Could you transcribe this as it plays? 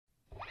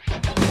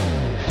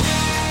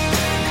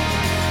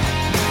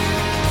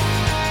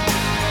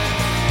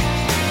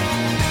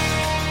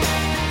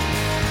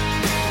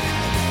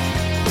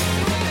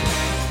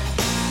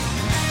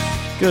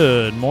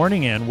Good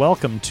morning and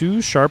welcome to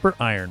Sharper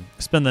Iron.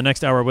 Spend the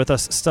next hour with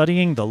us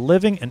studying the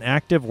living and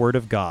active Word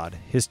of God,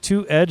 His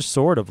two-edged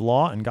sword of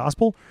law and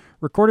gospel,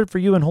 recorded for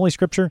you in Holy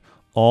Scripture,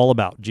 all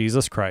about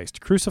Jesus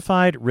Christ,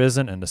 crucified,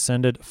 risen, and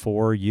ascended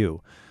for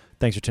you.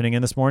 Thanks for tuning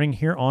in this morning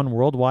here on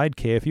Worldwide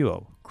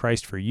KFUO,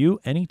 Christ for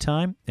you,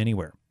 anytime,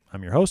 anywhere.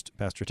 I'm your host,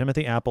 Pastor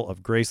Timothy Apple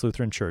of Grace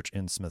Lutheran Church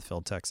in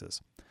Smithfield,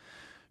 Texas.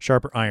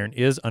 Sharper Iron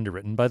is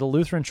underwritten by the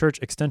Lutheran Church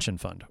Extension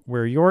Fund,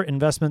 where your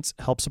investments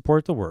help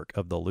support the work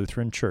of the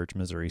Lutheran Church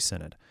Missouri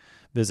Synod.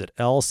 Visit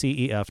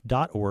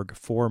lcef.org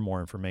for more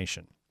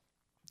information.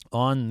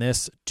 On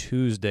this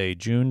Tuesday,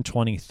 June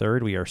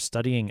 23rd, we are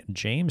studying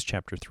James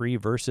chapter 3,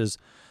 verses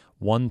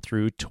 1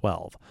 through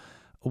 12.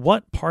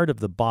 What part of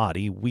the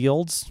body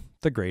wields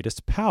the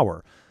greatest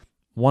power?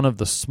 One of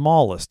the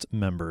smallest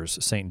members,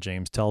 St.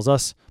 James tells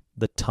us,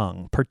 the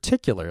tongue,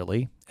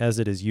 particularly as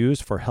it is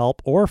used for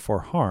help or for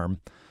harm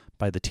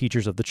by the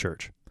teachers of the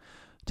church.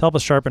 To help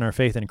us sharpen our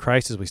faith in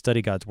Christ as we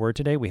study God's Word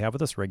today, we have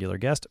with us regular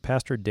guest,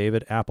 Pastor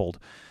David Appold.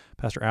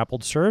 Pastor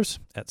Appold serves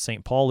at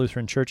St. Paul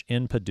Lutheran Church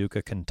in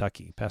Paducah,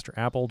 Kentucky. Pastor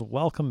Appold,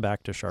 welcome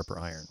back to Sharper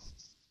Iron.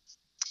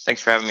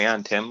 Thanks for having me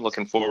on, Tim.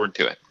 Looking forward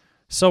to it.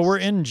 So we're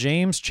in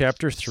James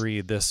chapter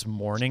 3 this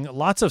morning.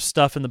 Lots of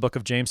stuff in the book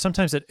of James.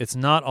 Sometimes it's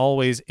not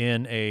always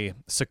in a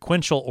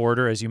sequential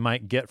order as you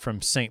might get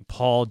from St.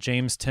 Paul.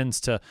 James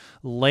tends to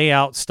lay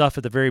out stuff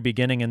at the very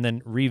beginning and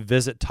then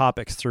revisit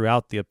topics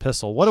throughout the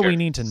epistle. What do we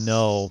need to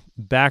know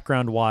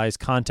background-wise,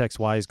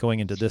 context-wise,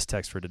 going into this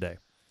text for today?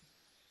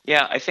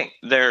 Yeah, I think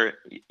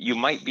you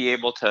might be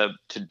able to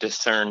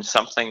discern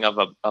something of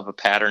a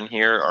pattern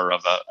here or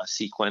of a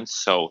sequence.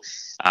 So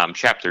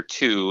chapter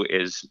 2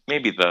 is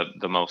maybe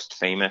the most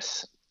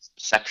famous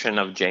section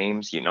of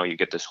James. You know, you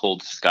get this whole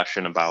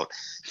discussion about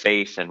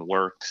faith and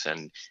works,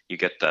 and you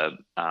get the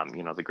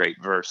great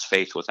verse,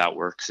 faith without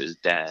works is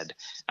dead.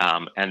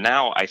 And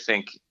now I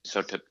think,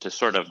 so to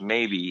sort of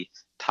maybe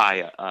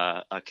tie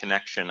a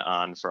connection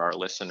on for our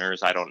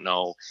listeners, I don't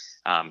know,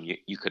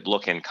 you could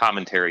look in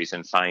commentaries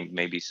and find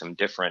maybe some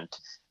different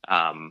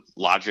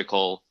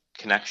logical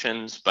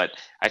connections, but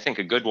I think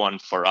a good one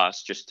for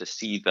us just to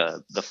see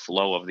the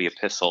flow of the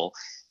epistle,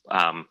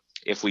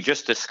 if we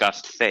just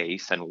discussed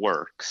faith and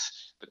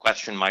works, the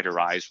question might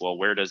arise, well,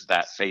 where does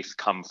that faith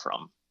come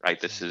from, right?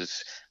 This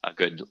is a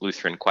good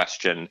Lutheran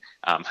question.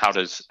 How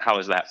is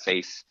that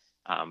faith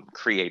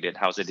created?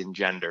 How's it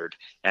engendered?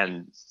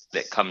 And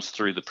it comes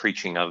through the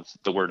preaching of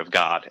the Word of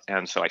God.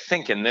 And so I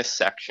think in this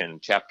section,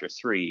 chapter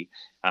 3,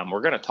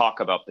 we're going to talk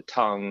about the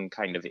tongue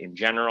kind of in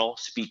general,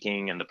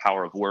 speaking and the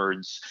power of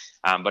words.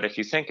 But if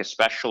you think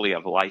especially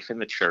of life in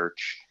the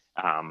church,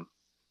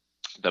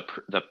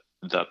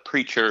 the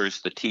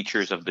preachers, the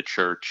teachers of the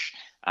church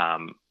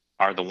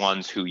are the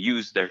ones who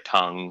use their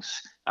tongues,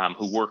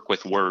 who work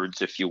with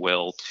words, if you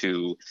will,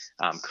 to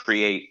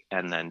create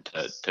and then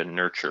to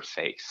nurture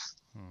faith.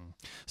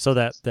 So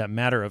that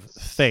matter of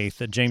faith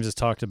that James has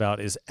talked about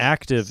is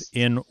active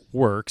in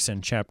works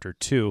in chapter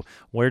 2.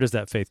 Where does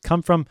that faith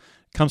come from?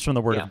 It comes from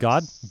the Word of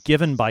God,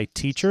 given by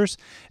teachers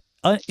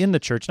in the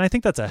church. And I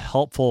think that's a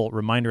helpful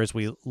reminder as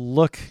we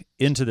look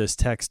into this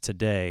text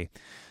today,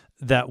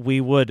 that we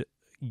would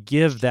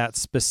give that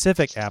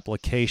specific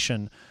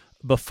application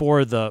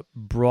before the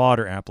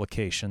broader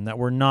application, that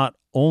we're not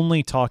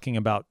only talking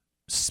about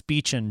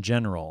speech in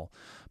general,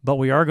 but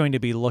we are going to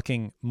be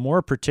looking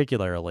more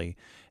particularly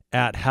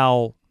at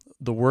how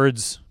the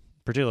words,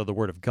 particularly the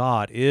Word of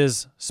God,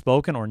 is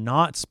spoken or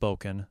not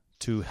spoken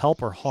to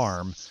help or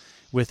harm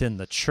within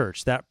the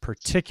church. That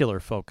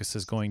particular focus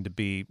is going to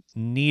be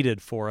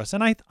needed for us.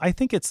 And I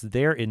think it's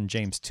there in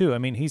James too. I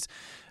mean,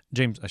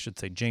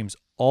 James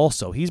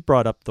also, he's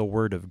brought up the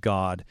Word of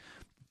God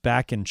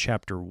back in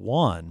chapter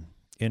 1,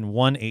 in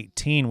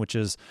 1:18, which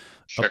is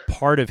a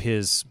part of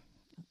his,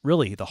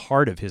 really the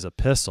heart of his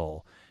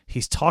epistle.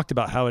 He's talked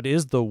about how it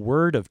is the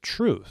word of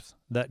truth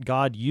that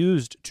God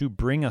used to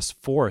bring us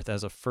forth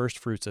as a first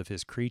fruits of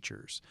his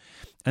creatures.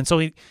 And so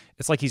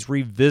it's like he's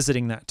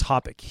revisiting that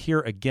topic here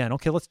again.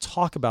 Okay, let's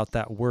talk about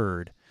that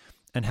word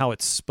and how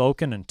it's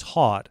spoken and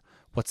taught.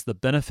 What's the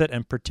benefit,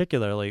 and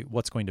particularly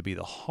what's going to be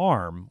the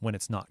harm when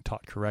it's not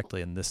taught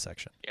correctly in this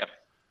section? Yep.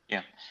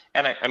 Yeah.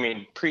 And I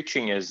mean,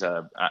 preaching is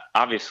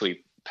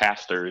obviously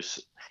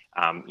pastors,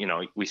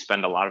 we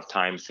spend a lot of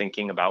time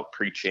thinking about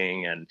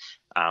preaching, and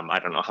I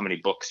don't know how many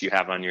books you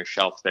have on your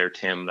shelf there,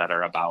 Tim, that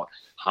are about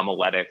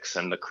homiletics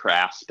and the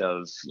craft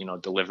of,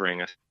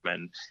 delivering a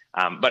sermon.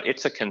 But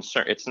it's a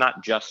concern. It's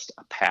not just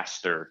a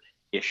pastor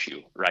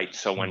issue, right?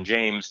 So when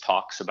James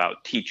talks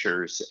about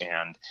teachers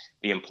and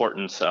the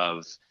importance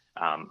of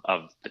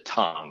the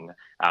tongue,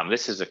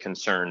 this is a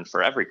concern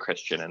for every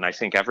Christian. And I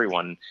think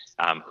everyone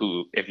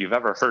who, if you've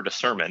ever heard a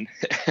sermon,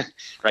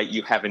 right,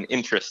 you have an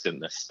interest in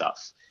this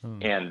stuff.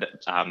 And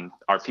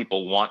our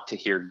people want to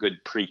hear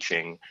good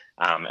preaching.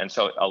 And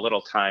so a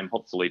little time,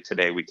 hopefully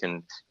today, we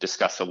can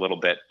discuss a little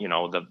bit,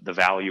 the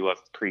value of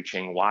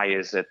preaching. Why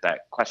is it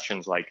that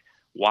questions like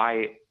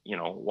why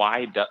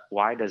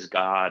does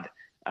God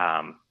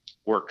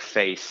work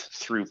faith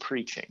through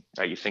preaching,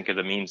 right? You think of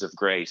the means of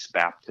grace,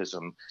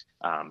 baptism,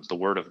 the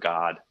Word of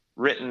God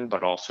written,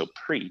 but also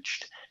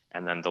preached.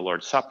 And then the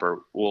Lord's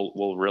Supper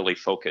will really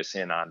focus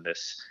in on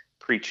this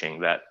preaching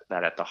that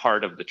at the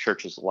heart of the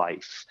church's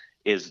life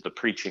is the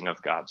preaching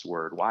of God's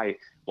Word. Why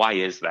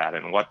is that?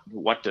 And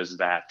what does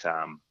that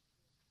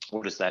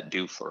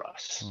do for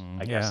us?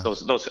 I guess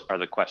those are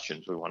the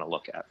questions we want to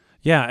look at.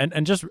 Yeah,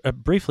 and just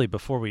briefly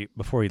before we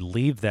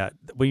leave that,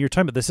 when you're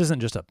talking about this isn't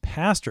just a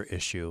pastor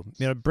issue,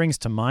 it brings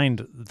to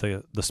mind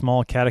the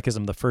Small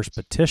Catechism, the First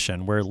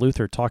Petition, where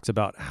Luther talks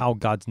about how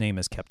God's name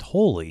is kept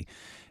holy,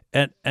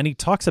 and he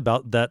talks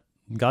about that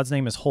God's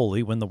name is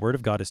holy when the Word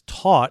of God is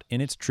taught in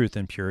its truth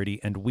and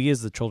purity, and we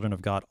as the children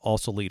of God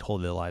also lead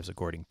holy lives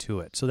according to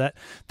it. So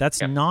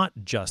that's not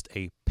just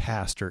a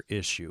pastor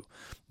issue.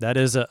 That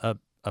is a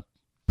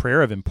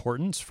prayer of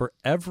importance for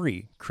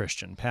every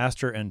Christian,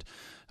 pastor and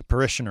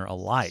parishioner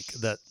alike,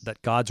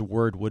 that God's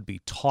Word would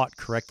be taught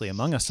correctly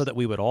among us so that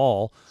we would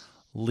all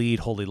lead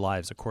holy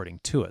lives according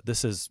to it.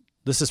 This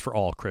is for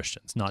all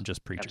Christians, not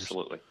just preachers.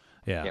 Absolutely.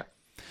 Yeah.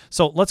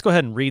 So let's go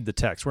ahead and read the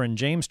text. We're in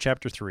James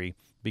chapter 3,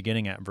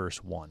 beginning at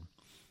verse 1.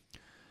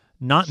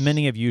 Not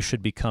many of you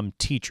should become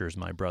teachers,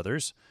 my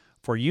brothers,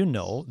 for you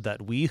know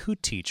that we who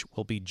teach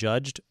will be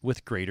judged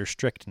with greater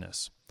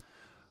strictness.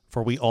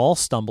 For we all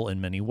stumble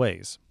in many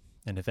ways.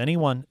 And if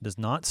anyone does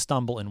not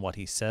stumble in what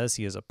he says,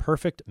 he is a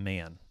perfect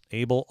man,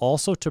 able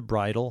also to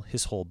bridle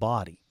his whole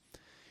body.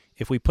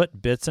 If we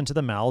put bits into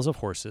the mouths of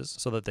horses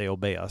so that they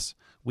obey us,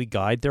 we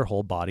guide their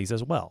whole bodies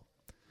as well.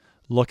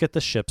 Look at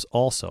the ships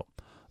also.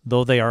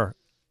 Though they are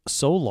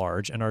so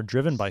large and are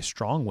driven by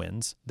strong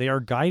winds, they are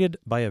guided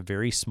by a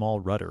very small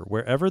rudder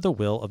wherever the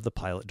will of the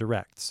pilot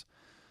directs.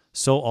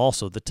 So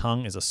also the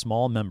tongue is a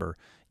small member,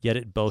 yet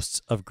it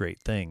boasts of great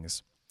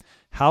things.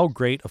 How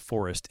great a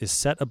forest is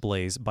set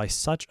ablaze by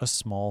such a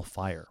small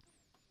fire.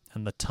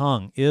 And the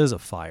tongue is a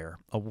fire,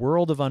 a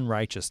world of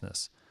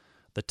unrighteousness.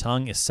 The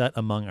tongue is set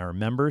among our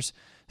members,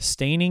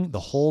 staining the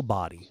whole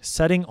body,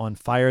 setting on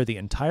fire the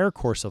entire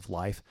course of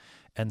life,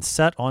 and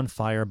set on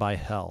fire by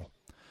hell.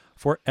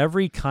 For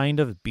every kind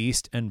of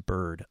beast and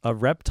bird,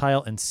 of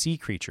reptile and sea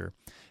creature,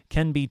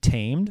 can be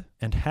tamed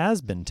and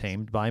has been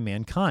tamed by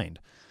mankind,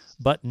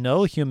 but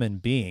no human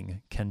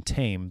being can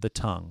tame the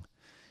tongue.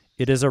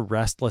 It is a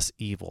restless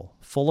evil,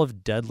 full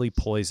of deadly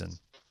poison.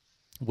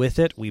 With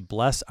it we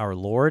bless our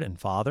Lord and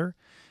Father,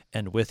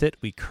 and with it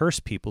we curse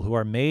people who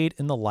are made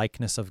in the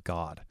likeness of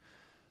God.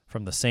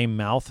 From the same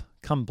mouth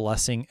come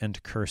blessing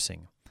and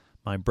cursing.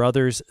 My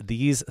brothers,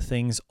 these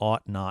things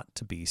ought not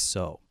to be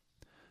so.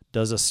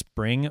 Does a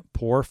spring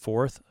pour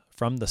forth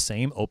from the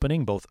same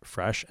opening both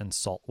fresh and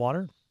salt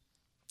water?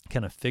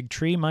 Can a fig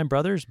tree, my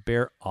brothers,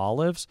 bear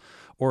olives,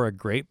 or a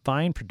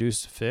grapevine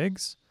produce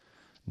figs?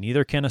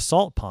 Neither can a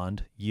salt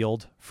pond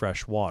yield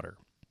fresh water.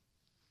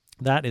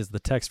 That is the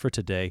text for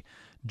today,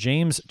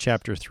 James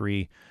chapter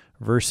 3,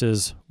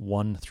 verses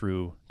 1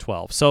 through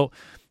 12. So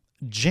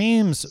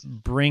James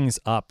brings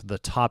up the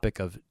topic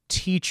of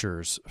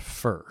teachers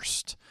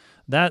first.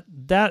 That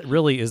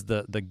really is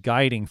the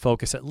guiding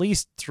focus, at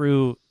least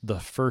through the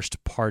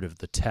first part of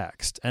the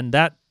text. And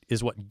that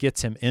is what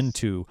gets him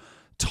into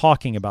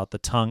talking about the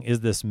tongue, is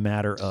this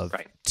matter of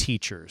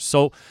teachers.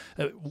 So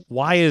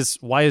why is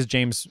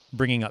James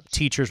bringing up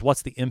teachers?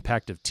 What's the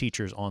impact of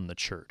teachers on the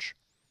church?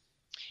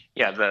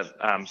 Yeah,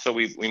 so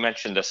we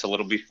mentioned this a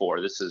little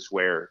before. This is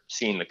where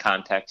seeing the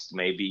context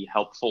may be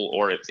helpful,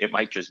 or it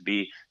might just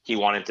be he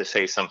wanted to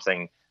say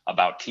something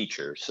about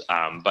teachers.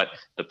 But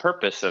the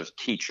purpose of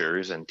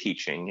teachers and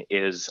teaching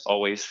is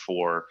always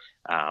for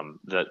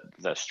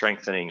the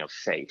strengthening of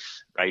faith,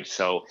 right?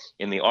 So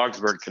in the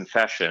Augsburg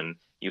Confession,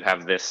 you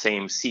have this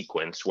same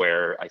sequence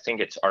where I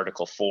think it's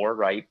Article 4,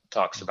 right,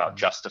 talks about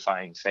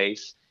justifying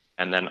faith.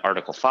 And then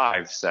Article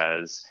 5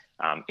 says,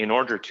 in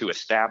order to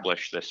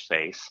establish this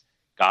faith,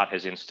 God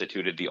has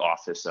instituted the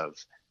office of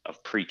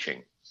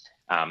preaching.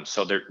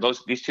 So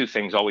these two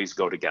things always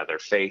go together,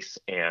 faith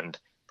and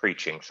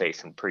preaching.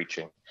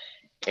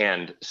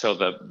 And so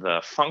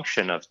the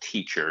function of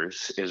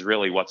teachers is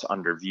really what's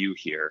under view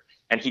here.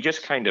 And he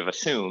just kind of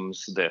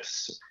assumes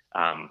this,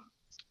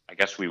 I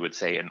guess we would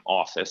say, an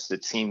office.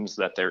 It seems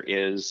that there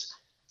is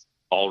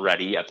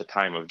already at the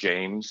time of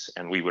James,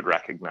 and we would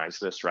recognize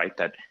this, right,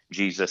 that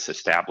Jesus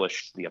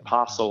established the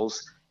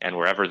apostles, and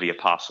wherever the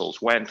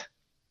apostles went,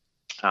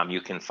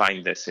 you can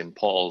find this in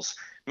Paul's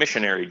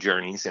missionary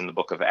journeys in the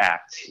book of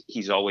Acts.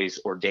 He's always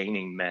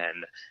ordaining men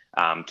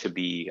to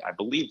be, I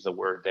believe the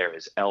word there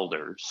is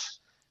elders,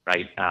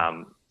 right?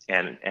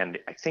 And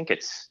I think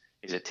is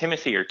it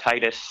Timothy or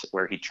Titus,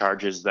 where he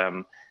charges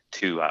them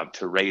to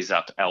raise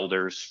up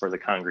elders for the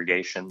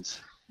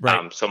congregations.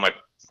 Right. So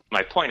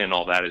my point in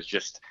all that is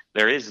just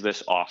there is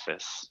this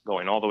office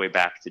going all the way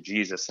back to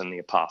Jesus and the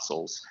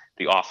apostles,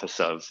 the office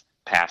of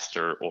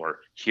pastor, or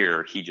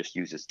here he just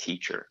uses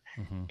teacher.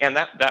 Mm-hmm. And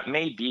that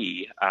may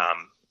be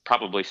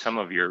probably some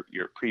of your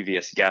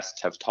previous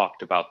guests have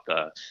talked about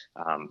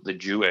the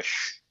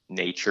Jewish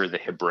nature, the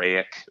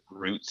Hebraic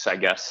roots, I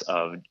guess,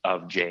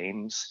 of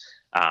James.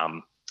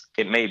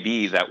 it may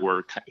be that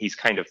he's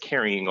kind of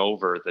carrying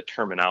over the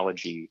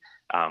terminology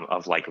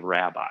of like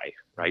rabbi,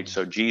 right?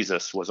 So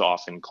Jesus was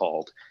often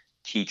called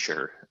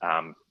teacher.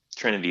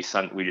 Trinity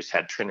Sunday, we just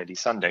had Trinity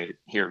Sunday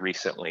here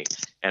recently,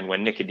 and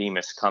when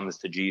Nicodemus comes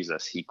to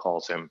Jesus, he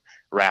calls him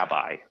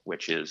rabbi,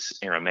 which is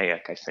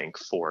Aramaic, I think,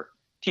 for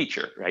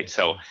teacher, right?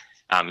 So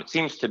it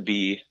seems to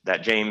be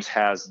that James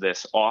has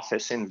this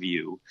office in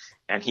view,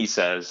 and he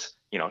says,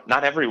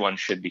 not everyone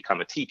should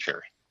become a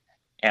teacher.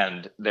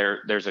 And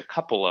there's a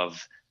couple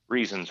of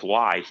reasons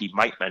why he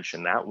might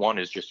mention that. One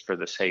is just for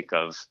the sake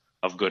of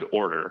good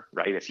order,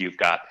 right? If you've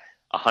got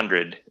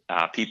 100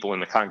 people in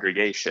the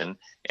congregation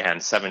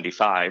and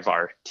 75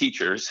 are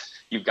teachers,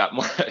 you've got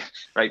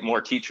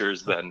more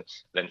teachers than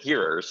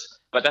hearers.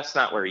 But that's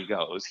not where he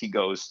goes. He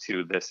goes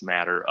to this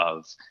matter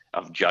of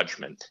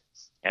judgment,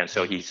 and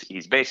so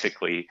he's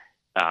basically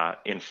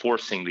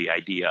enforcing the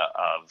idea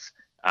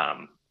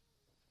of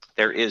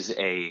there is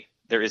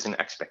an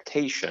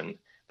expectation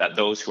that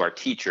those who are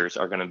teachers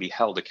are going to be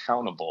held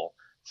accountable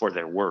for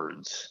their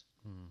words.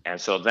 And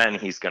so then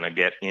he's going to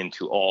get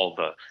into all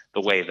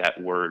the way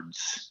that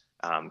words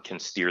can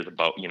steer the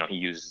boat. He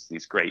uses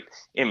these great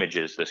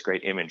images, this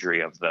great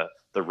imagery of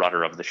the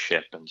rudder of the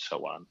ship and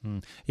so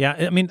on. Yeah,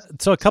 I mean,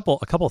 so a couple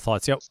of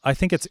thoughts. I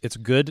think it's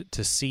good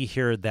to see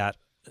here that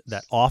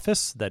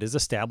office that is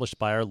established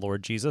by our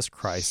Lord Jesus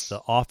Christ,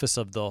 the office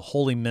of the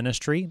holy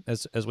ministry,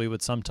 as we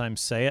would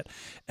sometimes say it,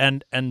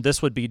 and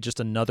this would be just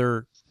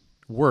another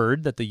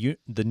word that the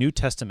New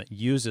Testament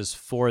uses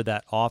for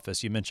that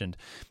office. You mentioned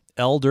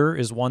elder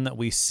is one that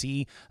we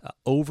see.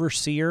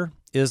 Overseer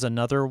is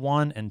another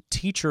one, and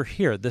teacher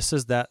here. This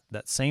is that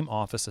same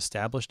office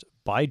established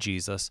by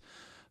Jesus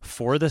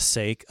for the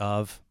sake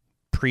of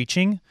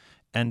preaching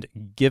and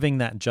giving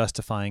that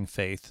justifying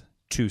faith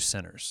to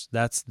sinners.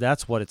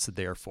 That's what it's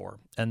there for,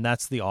 and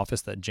that's the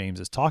office that James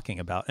is talking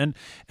about.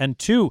 And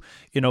two,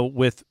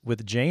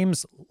 with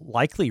James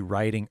likely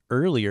writing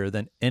earlier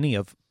than any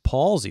of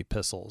Paul's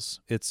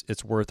epistles,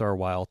 it's worth our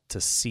while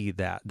to see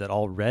that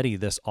already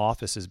this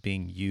office is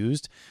being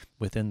used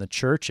within the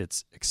church.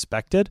 It's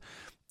expected,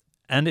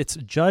 and it's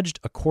judged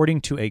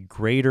according to a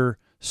greater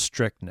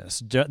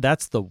strictness.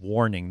 That's the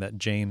warning that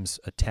James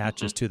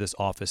attaches to this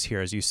office here.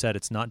 As you said,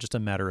 it's not just a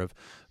matter of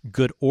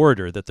good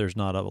order that there's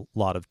not a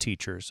lot of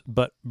teachers,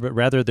 but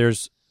rather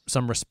there's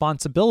some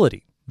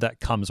responsibility that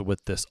comes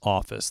with this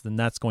office. Then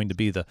that's going to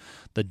be the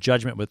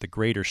judgment with the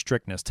greater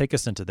strictness. Take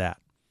us into that.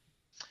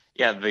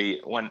 Yeah,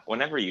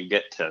 whenever you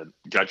get to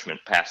judgment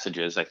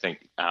passages, I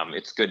think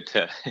it's good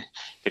to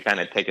kind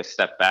of take a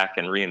step back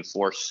and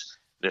reinforce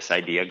this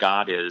idea.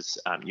 God is,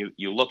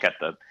 you look at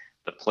the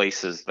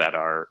places that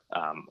are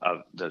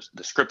of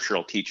the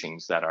scriptural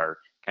teachings that are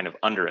kind of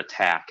under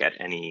attack at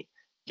any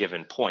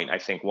given point. I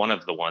think one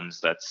of the ones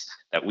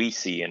that we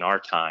see in our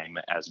time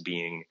as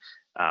being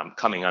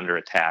coming under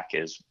attack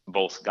is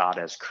both God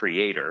as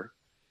creator,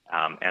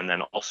 and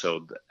then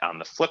also on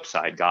the flip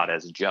side, God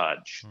as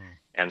judge.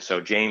 And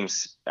so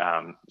James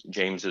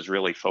is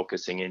really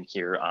focusing in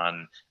here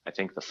on, I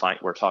think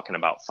we're talking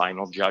about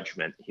final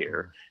judgment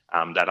here,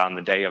 that on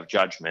the day of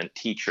judgment,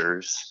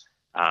 teachers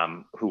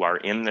who are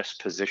in this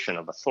position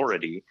of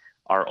authority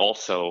are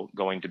also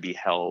going to be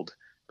held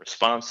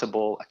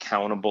responsible,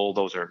 accountable.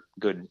 Those are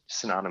good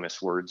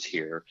synonymous words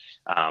here,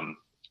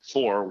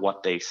 for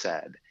what they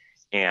said.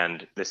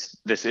 And this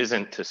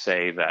isn't to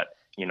say that,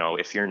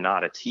 if you're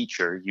not a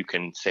teacher, you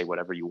can say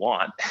whatever you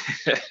want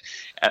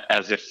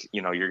as if,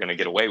 you're going to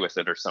get away with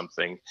it or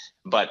something.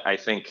 But I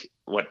think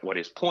what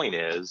his point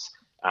is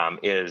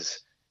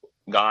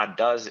God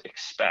does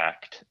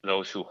expect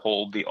those who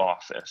hold the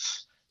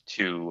office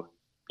to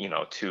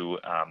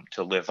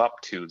live up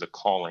to the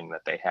calling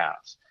that they have.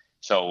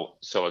 So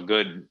a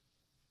good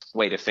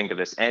way to think of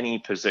this, any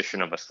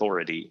position of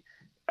authority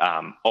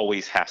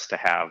always has to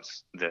have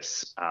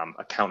this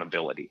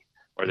accountability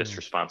or this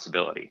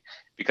responsibility.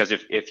 Because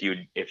if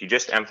you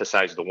just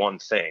emphasize the one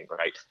thing,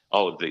 right?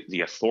 Oh,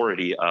 the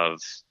authority of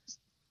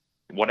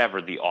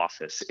whatever the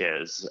office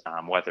is,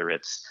 whether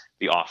it's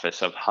the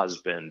office of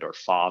husband or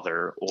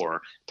father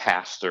or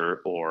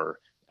pastor or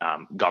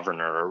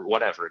governor or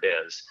whatever it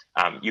is,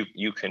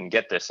 you can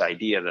get this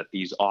idea that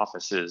these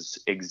offices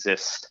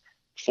exist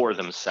for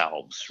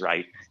themselves,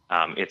 right?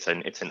 It's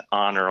an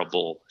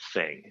honorable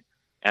thing,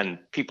 and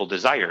people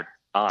desire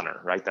honor,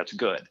 right? That's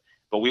good.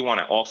 But we want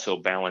to also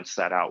balance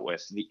that out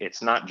with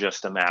it's not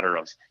just a matter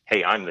of,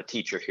 hey, I'm the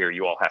teacher here,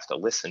 you all have to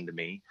listen to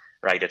me,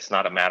 right? It's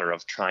not a matter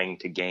of trying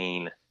to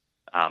gain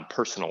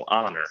personal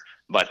honor,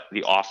 but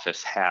the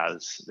office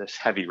has this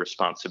heavy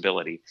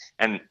responsibility,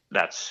 and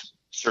that's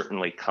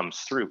certainly comes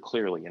through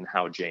clearly in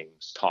how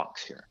James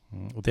talks here.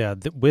 Yeah,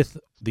 with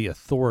the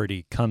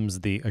authority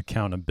comes the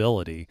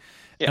accountability.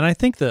 Yeah. And I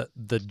think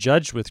the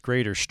judge with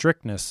greater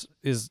strictness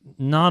is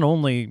not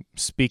only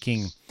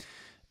speaking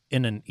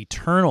in an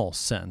eternal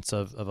sense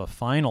of a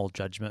final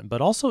judgment,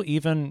 but also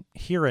even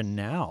here and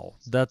now,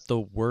 that the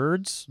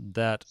words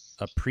that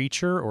a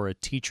preacher or a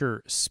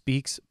teacher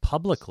speaks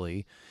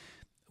publicly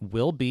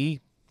will be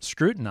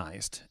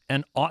scrutinized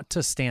and ought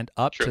to stand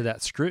up Sure. to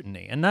that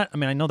scrutiny. And that, I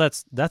mean, I know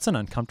that's an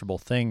uncomfortable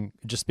thing.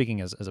 Just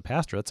speaking as a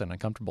pastor, that's an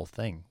uncomfortable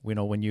thing. You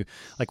know, when you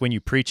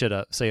preach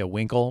at say a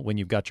Winkle, when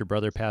you've got your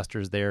brother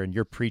pastors there and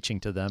you're preaching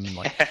to them, and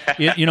like,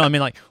 you know, I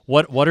mean, like,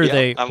 what are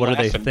they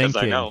thinking,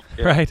 I know.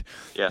 Yeah. right?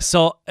 Yeah.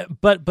 So,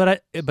 but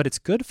it's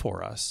good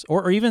for us,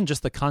 or even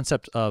just the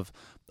concept of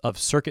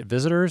circuit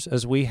visitors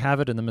as we have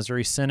it in the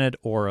Missouri Synod,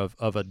 or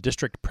of a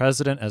district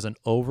president as an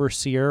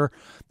overseer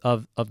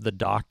of the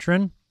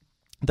doctrine,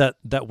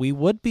 that we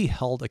would be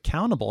held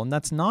accountable. And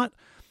that's not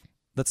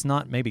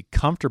maybe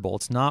comfortable.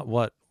 It's not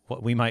what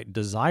we might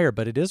desire,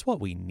 but it is what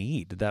we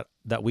need,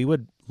 that we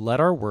would let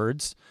our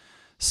words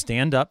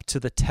stand up to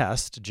the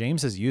test.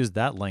 James has used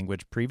that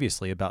language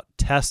previously about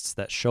tests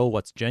that show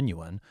what's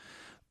genuine.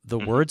 The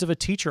words of a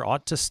teacher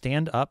ought to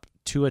stand up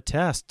to a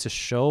test to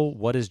show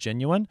what is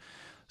genuine,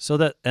 so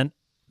that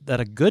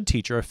a good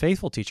teacher, a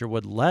faithful teacher,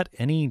 would let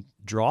any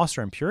dross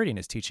or impurity in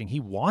his teaching, he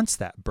wants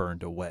that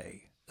burned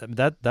away. I mean,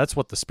 that's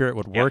what the Spirit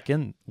would work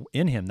in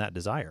him, that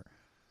desire.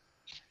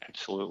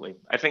 Absolutely.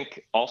 I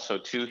think also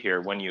too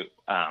here, when you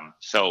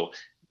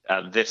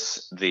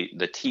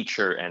the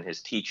teacher and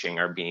his teaching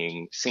are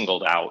being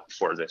singled out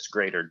for this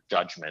greater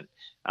judgment.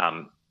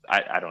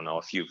 I don't know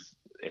if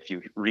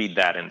you read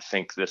that and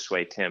think this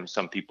way, Tim.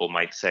 Some people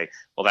might say,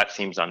 well, that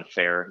seems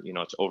unfair. You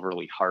know, it's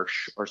overly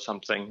harsh or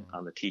something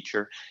on the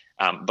teacher.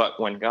 But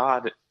when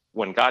God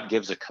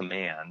gives a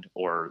command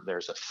or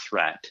there's a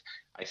threat,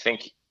 I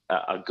think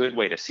a good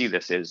way to see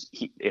this is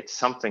it's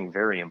something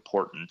very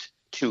important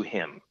to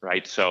him,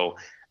 right? So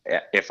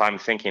if I'm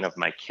thinking of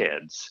my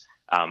kids,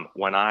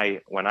 when I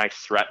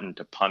threaten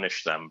to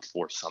punish them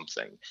for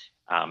something,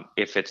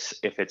 if it's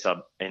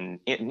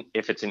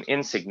an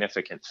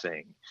insignificant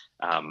thing,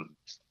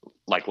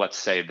 like let's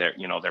say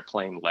they're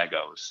playing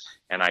Legos,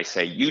 and I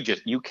say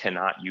you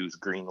cannot use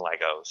green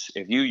Legos.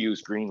 If you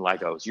use green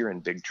Legos, you're in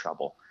big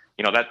trouble.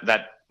 You know,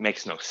 that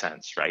makes no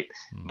sense, right?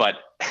 But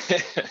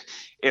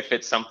if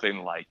it's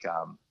something like,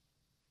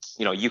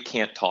 you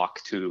can't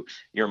talk to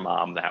your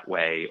mom that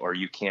way, or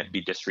you can't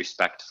be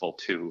disrespectful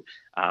to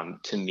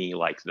me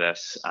like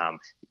this,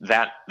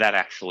 that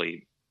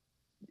actually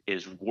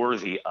is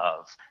worthy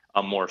of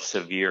a more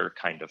severe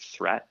kind of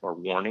threat or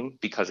warning,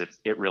 because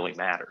it really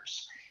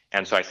matters.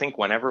 And so I think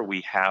whenever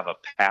we have a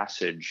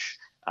passage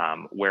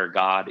where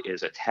God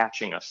is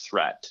attaching a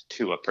threat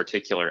to a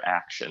particular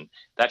action,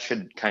 that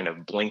should kind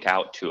of blink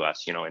out to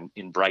us,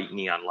 in bright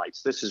neon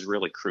lights. This is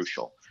really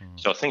crucial.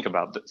 So think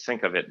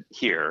of it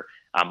here.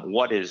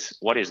 What is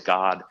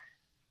God?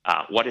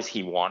 What is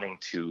he wanting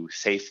to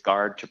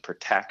safeguard, to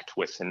protect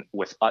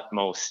with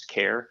utmost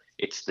care?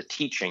 It's the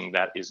teaching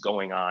that is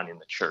going on in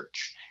the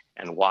church.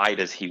 And why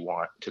does he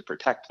want to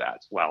protect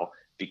that? Well,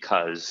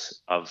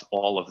 because of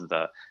all of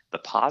the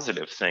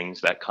positive things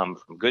that come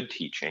from good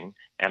teaching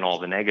and all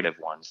the negative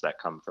ones that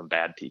come from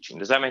bad teaching.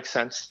 Does that make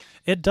sense?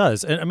 It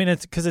does. I mean,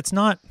 it's because it's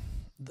not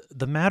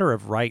the matter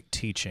of right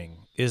teaching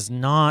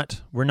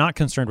we're not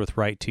concerned with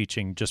right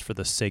teaching just for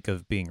the sake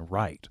of being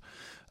right.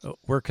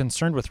 We're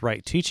concerned with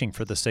right teaching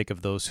for the sake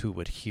of those who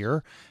would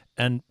hear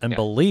and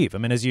believe. I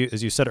mean, as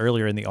you said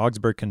earlier in the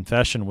Augsburg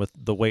Confession, with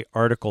the way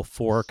Article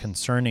 4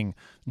 concerning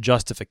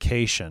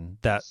justification,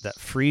 that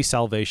free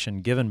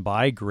salvation given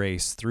by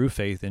grace through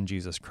faith in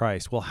Jesus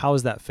Christ. Well, how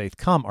does that faith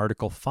come?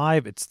 Article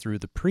 5, it's through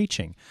the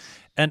preaching.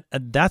 And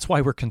that's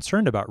why we're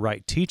concerned about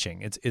right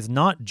teaching. It's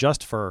not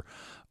just for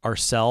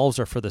ourselves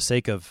or for the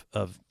sake of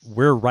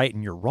we're right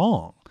and you're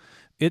wrong.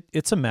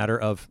 It's a matter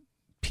of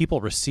people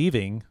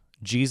receiving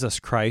Jesus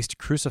Christ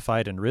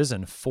crucified and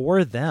risen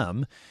for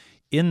them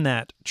in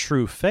that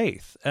true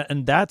faith.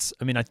 And that's,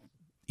 I mean,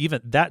 even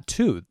that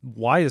too,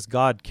 why does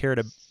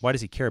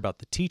he care about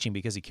the teaching?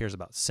 Because he cares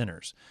about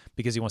sinners,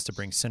 because he wants to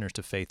bring sinners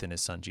to faith in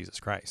his son, Jesus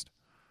Christ.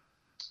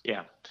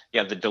 Yeah,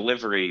 the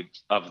delivery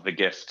of the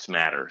gifts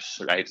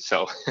matters, right?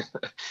 So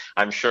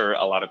I'm sure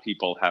a lot of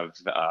people have,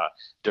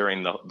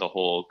 during the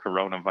whole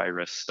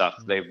coronavirus stuff,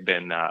 they've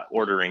been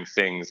ordering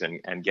things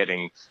and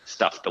getting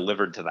stuff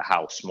delivered to the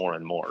house more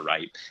and more,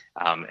 right?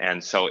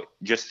 And so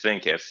just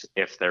think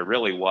if there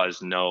really was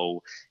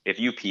if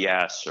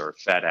UPS or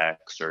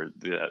FedEx or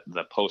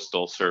the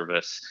Postal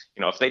Service,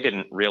 if they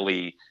didn't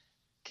really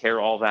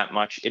care all that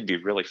much, it'd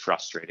be really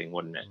frustrating,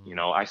 wouldn't it?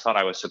 I thought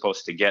I was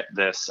supposed to get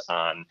this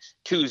on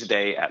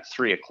Tuesday at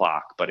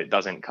 3:00, but it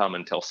doesn't come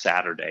until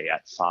Saturday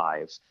at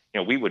 5.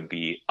 We would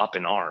be up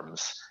in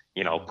arms.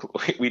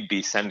 We'd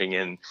be sending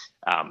in,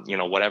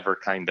 whatever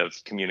kind of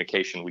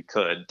communication we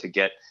could to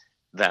get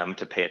them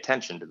to pay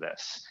attention to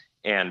this.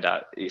 And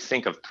you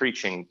think of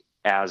preaching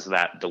as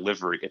that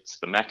delivery. It's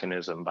the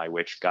mechanism by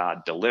which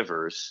God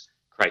delivers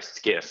Christ's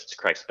gifts,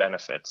 Christ's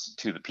benefits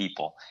to the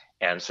people.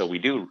 And so we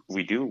do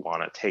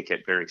want to take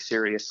it very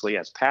seriously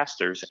as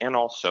pastors, and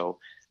also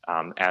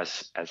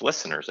as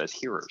listeners, as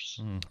hearers.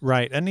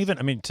 Right. And even,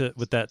 I mean,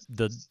 with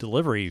the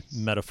delivery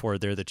metaphor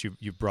there that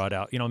you brought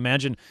out,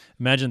 imagine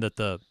that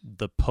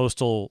the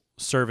Postal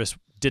Service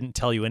didn't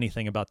tell you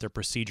anything about their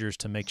procedures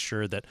to make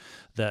sure that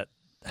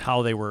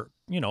how they were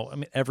I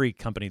mean, every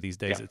company these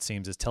days, it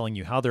seems, is telling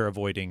you how they're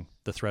avoiding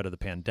the threat of the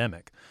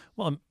pandemic.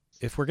 Well,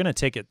 if we're going to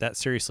take it that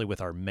seriously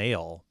with our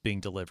mail being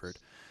delivered,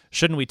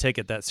 shouldn't we take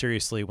it that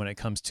seriously when it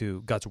comes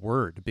to God's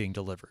word being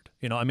delivered?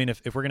 I mean,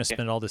 if we're going to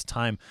spend all this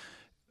time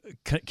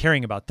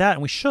caring about that,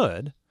 and we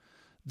should,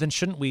 then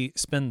shouldn't we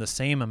spend the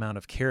same amount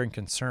of care and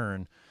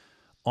concern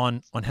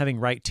on having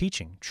right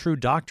teaching, true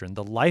doctrine,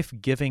 the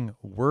life-giving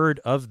word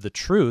of the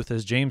truth,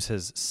 as James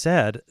has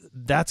said?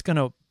 That's going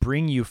to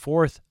bring you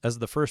forth as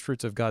the first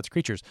fruits of God's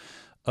creatures.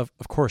 Of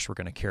course, we're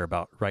going to care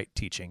about right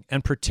teaching,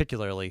 and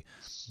particularly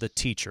the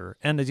teacher,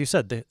 and as you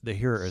said, the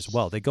hearer as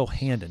well. They go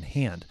hand in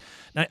hand.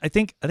 And I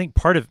think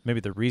part of maybe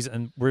the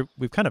reason, and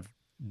we've kind of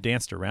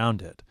danced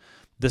around it,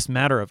 this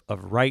matter of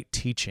right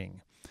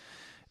teaching,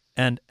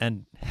 and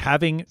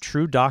having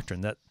true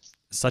doctrine, that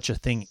such a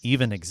thing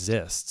even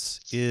exists,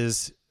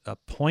 is a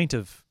point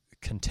of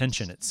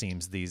contention, it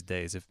seems, these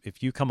days.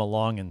 If you come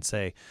along and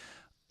say,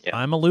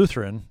 I'm a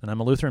Lutheran, and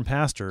I'm a Lutheran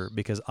pastor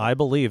because I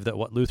believe that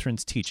what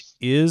Lutherans teach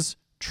is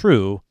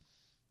true,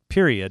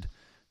 period,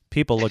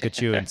 people look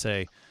at you and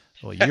say,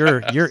 well,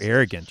 you're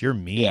arrogant, you're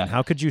mean. Yeah.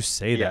 How could you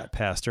say that,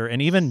 Pastor?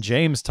 And even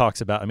James talks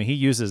about, I mean, he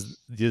uses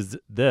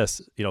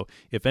this,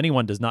 if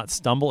anyone does not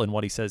stumble in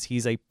what he says,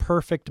 he's a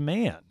perfect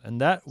man. And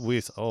that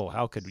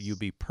how could you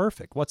be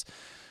perfect?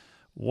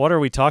 What are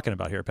we talking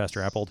about here,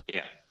 Pastor Appold?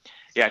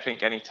 Yeah, I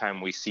think anytime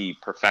we see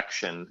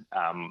perfection,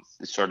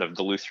 sort of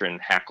the Lutheran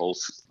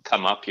hackles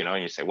come up,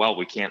 and you say, well,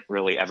 we can't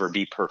really ever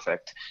be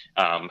perfect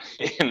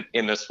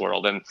in this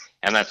world. And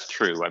that's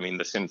true. I mean,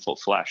 the sinful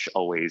flesh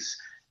always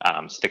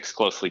sticks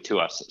closely to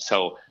us.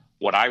 So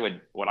what I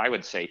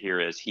would say here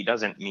is he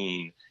doesn't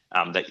mean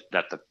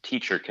that the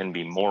teacher can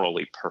be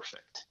morally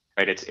perfect,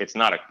 right? It's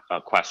not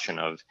a question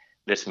of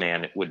this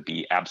man would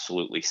be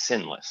absolutely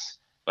sinless,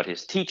 but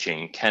his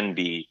teaching can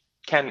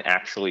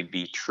actually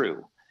be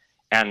true.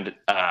 And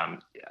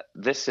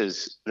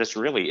this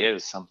really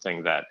is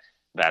something that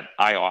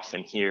I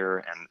often hear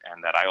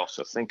and that I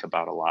also think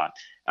about a lot.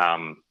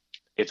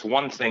 It's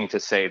one thing to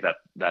say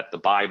that the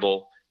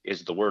Bible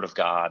is the Word of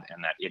God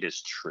and that it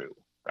is true,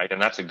 right?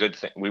 And that's a good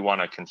thing. We want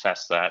to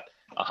confess that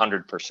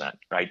 100%,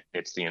 right?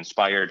 It's the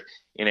inspired,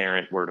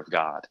 inerrant Word of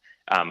God.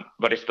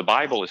 But if the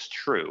Bible is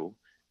true,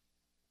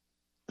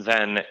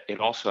 then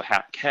it also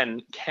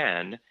can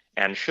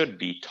and should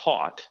be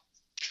taught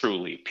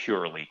truly,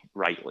 purely,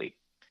 rightly.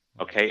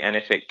 Okay, and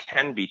if it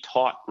can be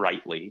taught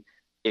rightly,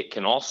 it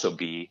can also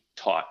be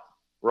taught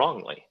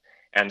wrongly.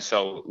 And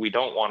so we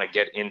don't want to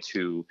get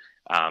into,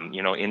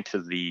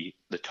 into the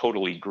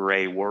totally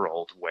gray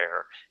world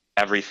where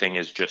everything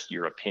is just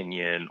your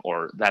opinion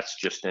or that's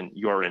just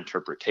your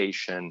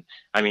interpretation.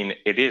 I mean,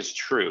 it is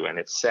true, and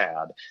it's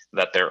sad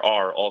that there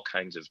are all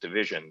kinds of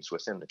divisions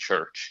within the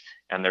church,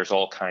 and there's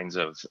all kinds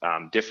of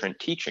different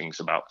teachings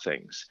about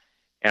things.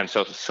 And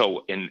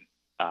so in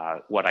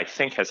what I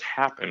think has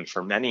happened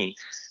for many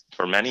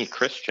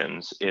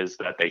Christians is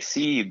that they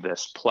see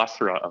this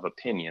plethora of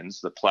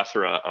opinions, the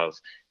plethora of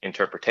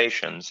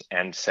interpretations,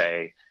 and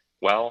say,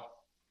 well,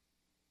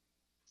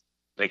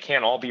 they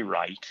can't all be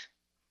right,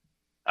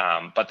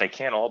 but they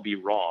can't all be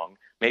wrong.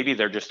 Maybe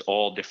they're just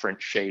all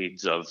different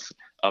shades of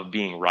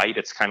being right.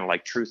 It's kind of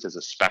like truth is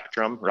a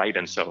spectrum, right?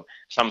 And so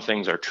some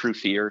things are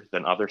truthier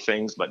than other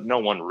things, but no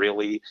one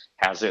really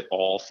has it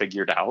all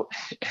figured out.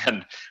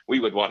 And we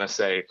would want to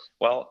say,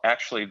 well,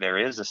 actually, there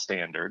is a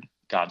standard.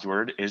 God's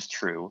word is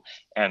true.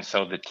 And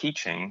so the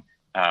teaching,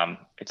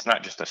 it's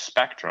not just a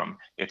spectrum.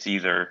 It's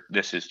either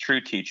this is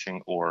true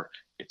teaching or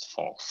it's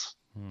false.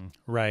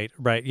 Right.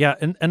 Yeah.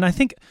 And I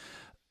think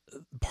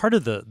part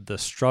of the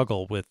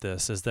struggle with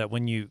this is that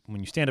when you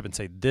stand up and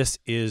say this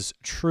is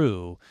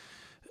true,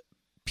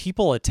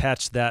 people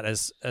attach that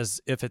as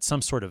if it's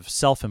some sort of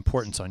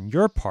self-importance on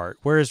your part,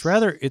 whereas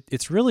rather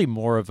it's really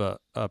more of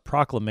a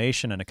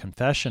proclamation and a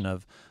confession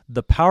of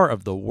the power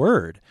of the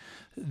word,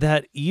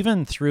 that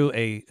even through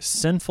a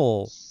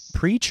sinful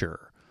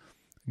preacher,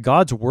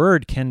 God's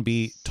word can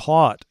be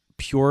taught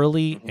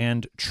purely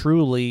and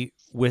truly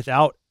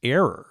without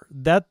error.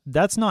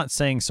 That's not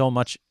saying so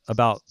much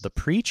about the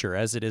preacher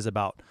as it is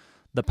about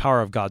the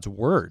power of God's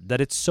word, that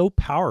it's so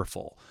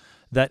powerful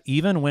that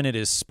even when it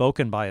is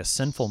spoken by a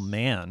sinful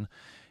man,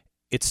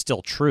 it's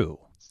still true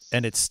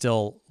and it's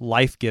still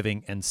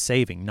life-giving and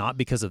saving, not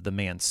because of the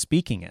man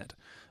speaking it,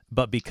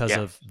 but because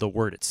of the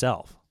word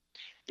itself.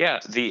 Yeah,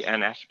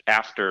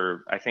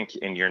 after I think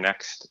in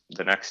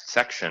the next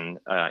section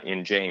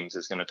in James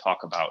is going to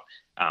talk about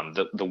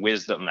the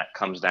wisdom that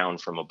comes down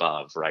from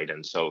above, right?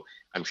 And so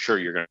I'm sure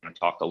you're going to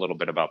talk a little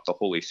bit about the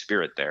Holy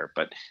Spirit there,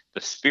 but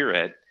the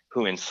Spirit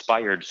who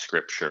inspired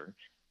Scripture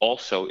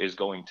also is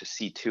going to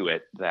see to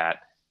it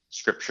that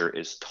Scripture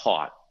is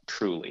taught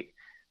truly.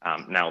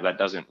 Now that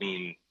doesn't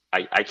mean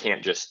I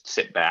can't just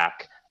sit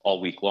back all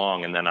week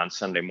long and then on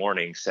Sunday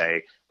morning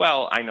say,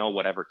 well, I know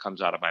whatever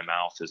comes out of my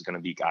mouth is going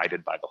to be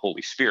guided by the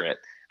Holy Spirit.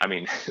 I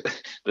mean,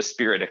 the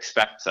Spirit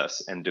expects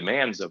us and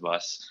demands of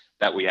us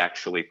that we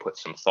actually put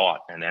some thought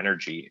and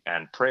energy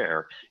and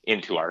prayer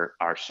into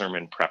our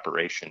sermon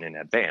preparation in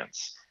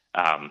advance.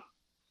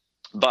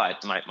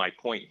 But my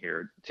point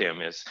here,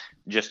 Tim, is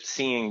just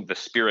seeing the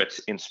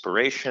Spirit's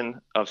inspiration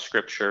of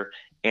Scripture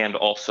and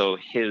also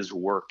his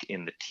work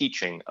in the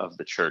teaching of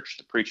the church,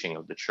 the preaching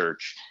of the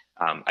church.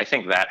 I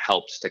think that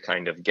helps to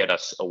kind of get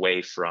us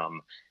away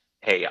from,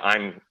 hey,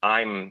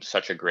 I'm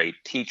such a great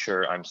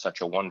teacher, I'm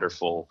such a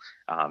wonderful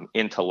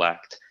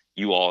intellect,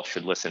 you all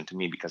should listen to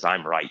me because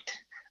I'm right.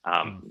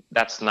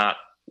 That's not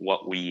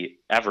what we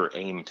ever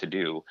aim to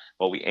do.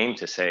 What we aim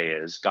to say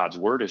is God's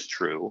word is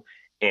true,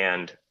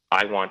 and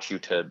I want you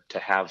to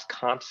have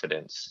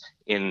confidence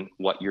in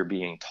what you're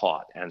being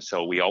taught. And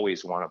so we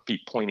always want to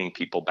be pointing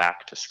people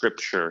back to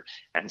Scripture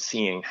and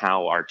seeing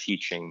how our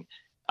teaching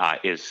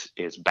is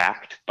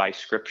backed by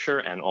Scripture,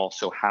 and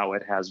also how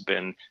it has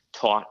been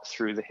taught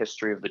through the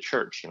history of the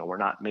church. We're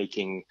not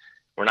making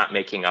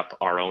up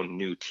our own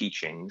new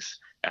teachings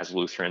as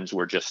Lutherans.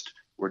 We're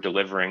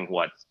delivering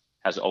what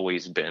has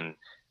always been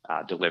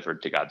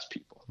delivered to God's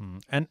people.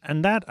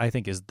 And that, I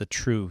think, is the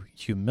true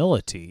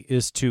humility,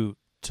 is to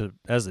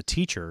as a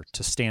teacher,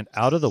 to stand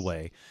out of the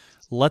way,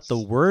 let the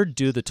word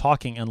do the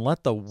talking, and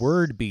let the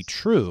word be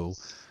true,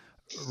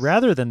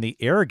 rather than the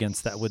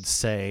arrogance that would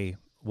say,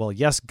 well,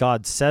 yes,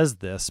 God says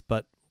this,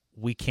 but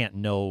we can't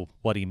know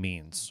what he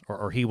means,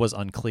 or he was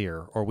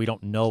unclear, or we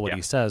don't know what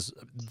he says.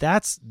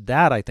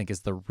 That I think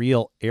is the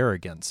real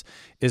arrogance,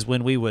 is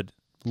when we would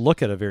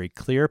look at a very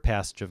clear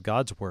passage of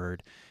God's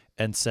word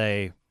and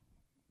say,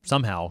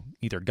 somehow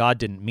either God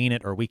didn't mean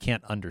it or we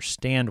can't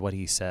understand what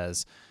he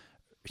says.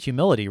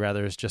 Humility,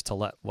 rather, is just to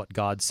let what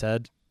God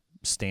said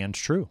stand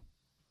true.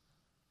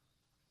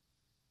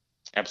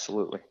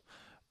 Absolutely.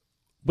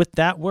 With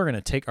that, we're going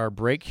to take our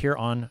break here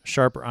on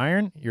Sharper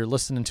Iron. You're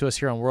listening to us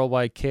here on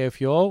Worldwide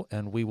KFUO,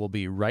 and we will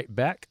be right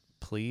back.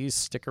 Please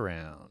stick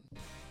around.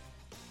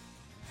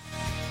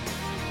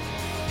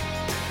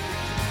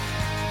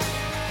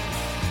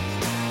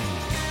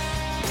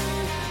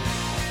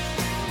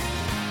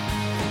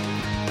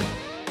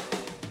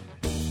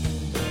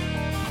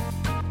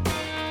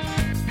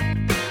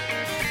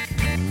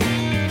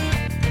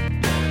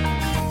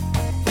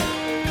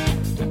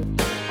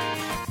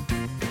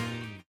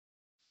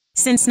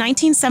 Since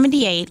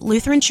 1978,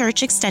 Lutheran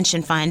Church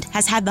Extension Fund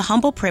has had the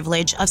humble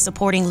privilege of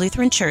supporting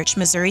Lutheran Church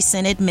Missouri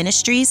Synod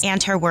ministries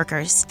and her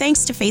workers.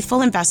 Thanks to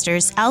faithful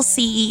investors,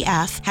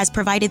 LCEF has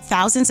provided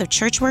thousands of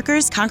church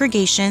workers,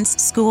 congregations,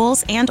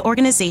 schools, and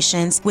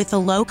organizations with the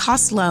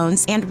low-cost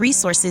loans and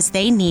resources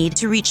they need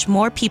to reach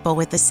more people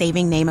with the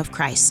saving name of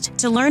Christ.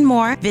 To learn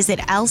more, visit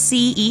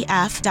lcef.org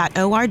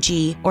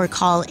or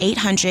call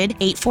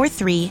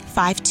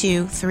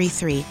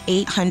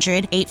 800-843-5233,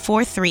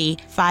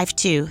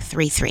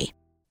 800-843-5233.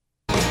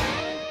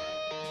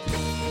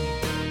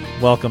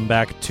 Welcome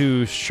back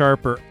to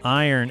Sharper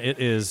Iron. It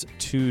is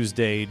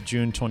Tuesday,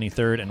 June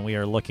 23rd, and we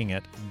are looking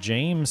at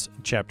James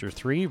chapter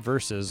 3,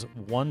 verses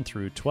 1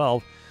 through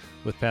 12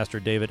 with Pastor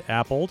David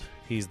Appold.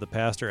 He's the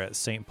pastor at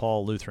St.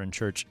 Paul Lutheran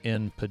Church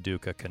in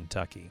Paducah,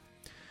 Kentucky.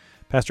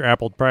 Pastor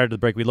Appold, prior to the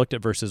break, we looked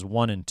at verses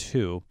 1 and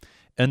 2,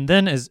 and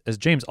then as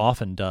James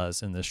often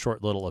does in this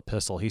short little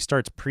epistle, he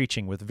starts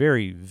preaching with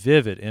very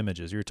vivid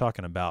images. You were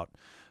talking about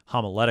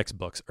homiletics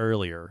books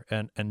earlier,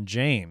 and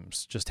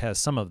James just has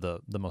some of the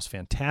most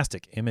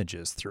fantastic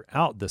images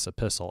throughout this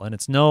epistle, and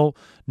it's no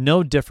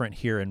different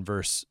here in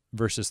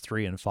verses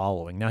 3 and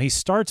following. Now, he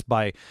starts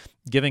by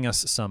giving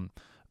us some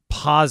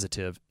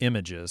positive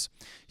images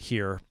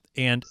here,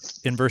 and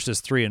in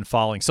verses 3 and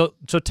following. So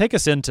take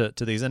us into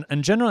these,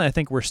 and generally I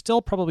think we're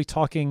still probably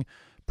talking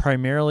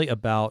primarily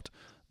about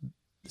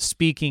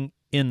speaking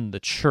in the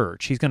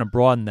church. He's going to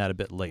broaden that a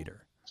bit later.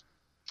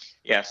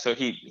 Yeah, so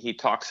he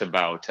talks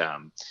about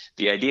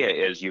the idea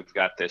is you've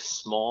got this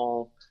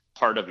small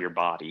part of your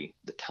body,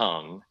 the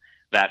tongue,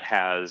 that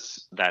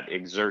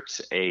exerts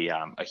a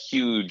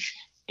huge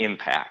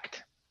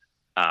impact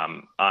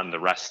on the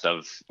rest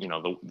of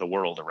the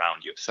world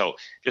around you. So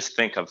just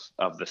think of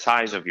the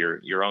size of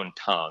your own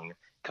tongue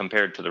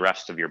compared to the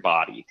rest of your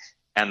body,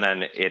 and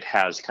then it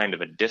has kind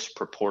of a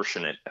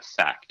disproportionate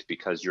effect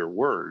because your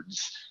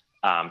words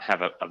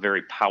have a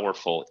very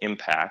powerful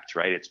impact,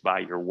 right? It's by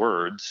your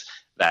words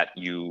that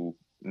you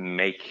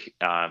make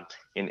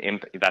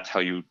that's how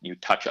you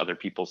touch other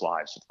people's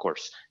lives. Of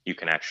course, you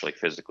can actually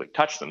physically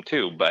touch them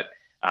too, but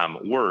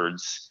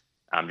words,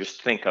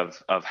 just think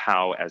of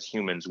how as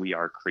humans we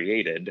are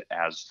created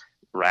as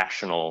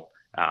rational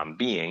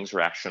beings,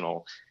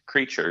 rational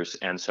creatures,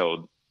 and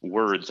so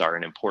words are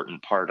an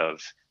important part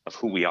of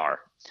who we are.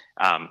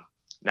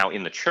 Now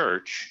in the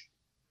church,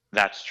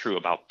 that's true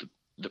about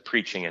the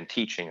preaching and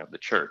teaching of the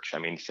church. I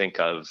mean, think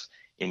of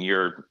in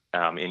your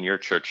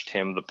church,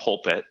 Tim, the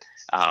pulpit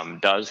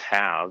does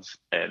have,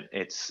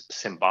 it's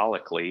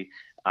symbolically,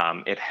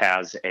 it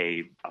has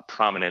a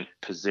prominent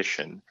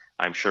position,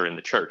 I'm sure, in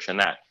the church, and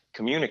that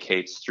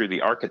communicates through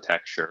the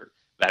architecture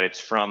that it's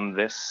from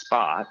this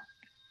spot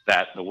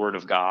that the Word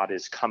of God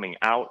is coming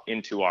out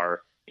into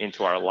our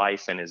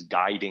life and is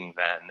guiding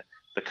then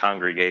the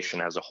congregation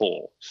as a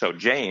whole. So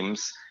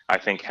James, I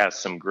think, has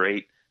some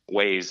great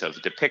ways of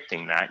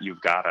depicting that.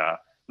 You've got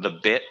the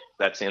bit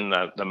that's in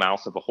the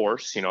mouth of a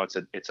horse.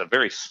 It's a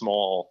very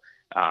small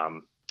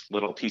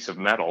little piece of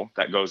metal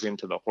that goes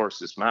into the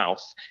horse's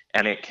mouth,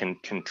 and it can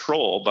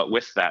control, but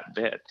with that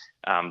bit,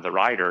 the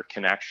rider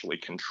can actually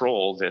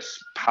control this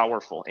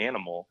powerful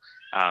animal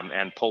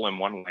and pull him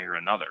one way or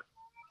another.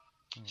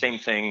 Same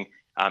thing,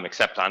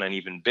 except on an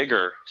even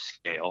bigger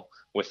scale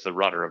with the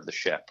rudder of the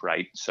ship,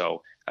 right?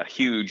 So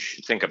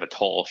think of a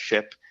tall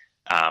ship,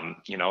 and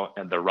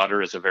the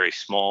rudder is a very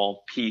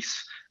small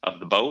piece of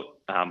the boat,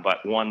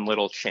 but one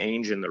little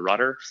change in the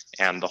rudder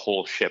and the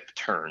whole ship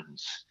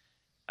turns.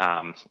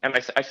 And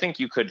I think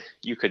you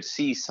could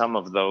see some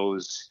of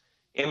those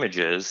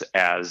images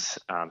as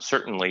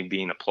certainly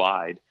being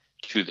applied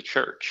to the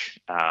church.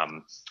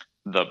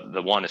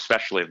 The one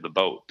especially of the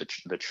boat,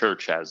 the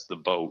church as the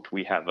boat.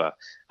 We have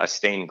a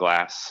stained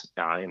glass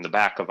in the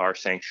back of our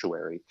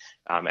sanctuary.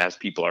 As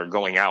people are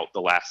going out,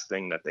 the last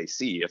thing that they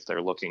see if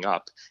they're looking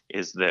up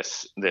is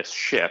this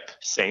ship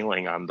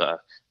sailing on the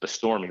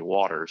stormy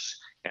waters.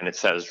 And it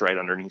says right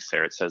underneath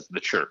there, it says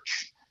the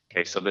church.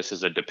 Okay, so this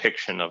is a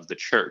depiction of the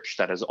church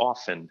that is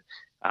often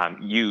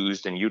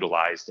used and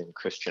utilized in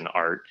Christian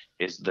art,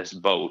 is this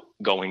boat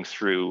going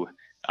through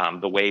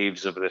the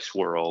waves of this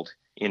world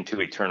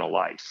into eternal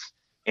life.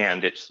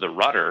 And it's the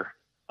rudder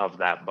of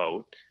that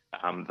boat,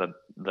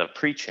 the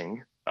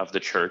preaching of the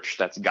church,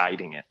 that's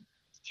guiding it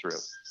through.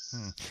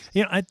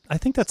 I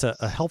think that's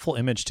a helpful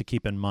image to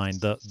keep in mind.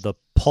 The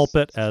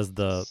pulpit as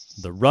the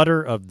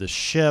rudder of the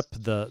ship,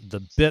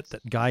 the bit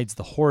that guides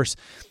the horse.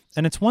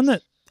 And it's one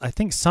that I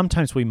think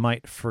sometimes we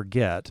might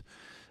forget,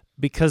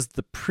 because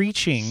the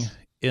preaching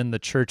in the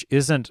church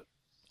isn't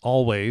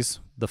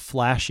always the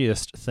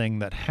flashiest thing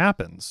that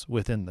happens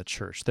within the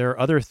church. There are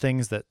other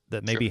things that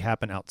maybe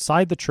happen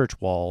outside the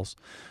church walls,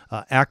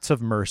 acts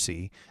of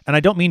mercy. And I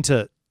don't mean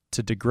to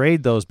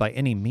degrade those by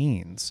any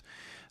means,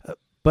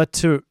 but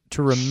to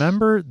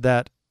remember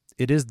that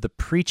it is the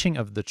preaching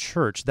of the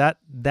church, that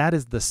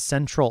is the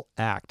central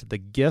act, the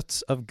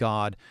gifts of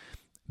God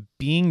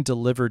being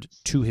delivered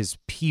to his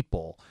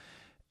people.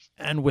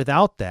 And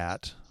without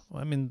that,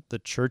 I mean, the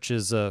church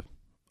is a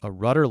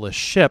rudderless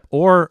ship,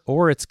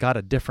 or it's got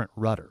a different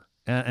rudder.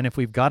 And if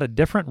we've got a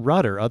different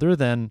rudder other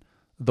than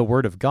the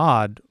Word of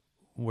God,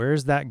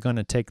 where's that going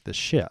to take the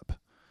ship?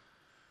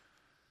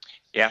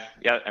 Yeah.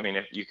 I mean,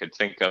 if you could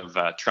think of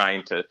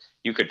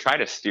you could try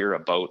to steer a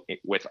boat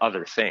with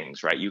other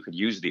things, right? You could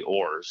use the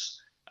oars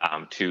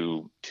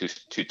to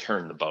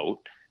turn the boat.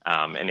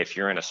 And if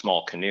you're in a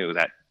small canoe,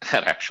 that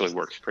actually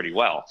works pretty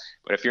well.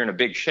 But if you're in a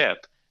big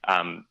ship,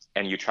 and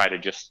you try to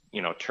just,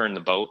 turn the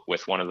boat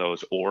with one of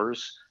those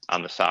oars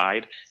on the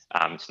side,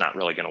 it's not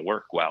really going to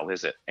work well,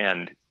 is it?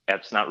 And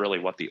that's not really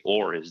what the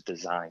oar is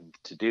designed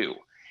to do.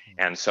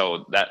 And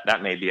so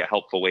that may be a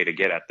helpful way to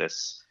get at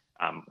this.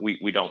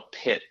 We don't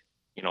pit,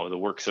 the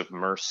works of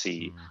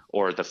mercy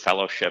or the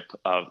fellowship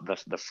of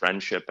the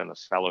friendship and the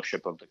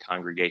fellowship of the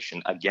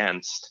congregation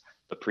against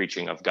the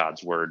preaching of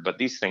God's word. But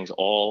these things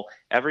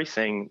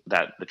everything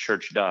that the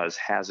church does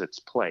has its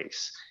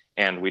place.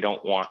 And we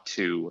don't want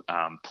to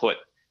put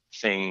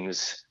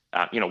things,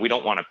 we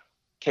don't want to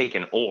take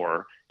an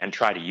oar and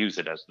try to use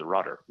it as the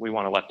rudder. We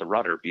want to let the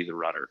rudder be the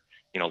rudder.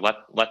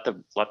 Let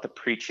the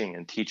preaching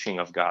and teaching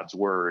of God's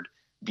word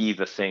be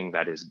the thing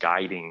that is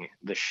guiding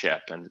the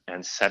ship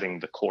and setting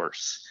the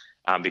course.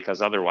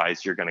 Because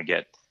otherwise you're going to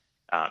get,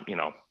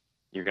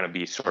 you're going to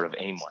be sort of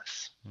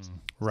aimless.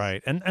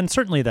 Right. And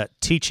certainly that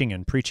teaching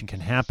and preaching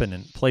can happen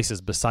in places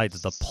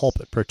besides the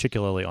pulpit,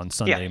 particularly on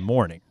Sunday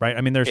morning, right?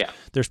 I mean,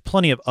 there's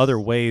plenty of other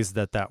ways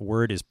that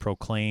word is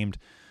proclaimed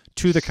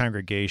to the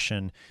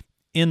congregation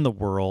in the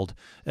world.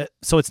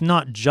 So it's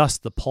not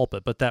just the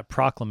pulpit, but that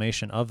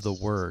proclamation of the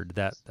word,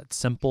 that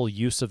simple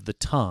use of the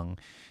tongue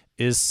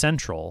is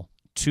central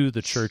to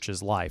the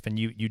church's life. And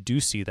you do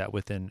see that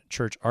within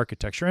church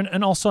architecture.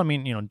 And also, I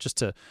mean, just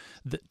to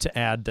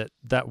add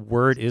that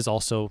word is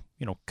also,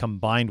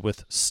 combined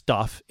with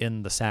stuff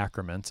in the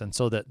sacraments. And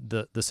so that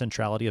the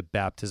centrality of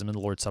baptism and the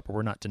Lord's Supper,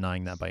 we're not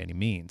denying that by any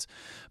means,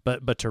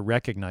 but to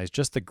recognize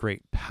just the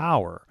great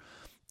power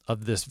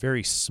of this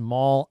very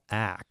small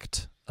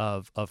act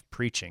of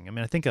preaching. I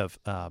mean, I think of,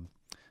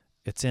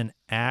 it's in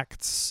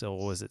Acts, so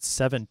was it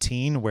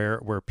 17,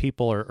 where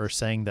people are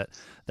saying that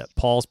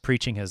Paul's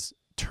preaching has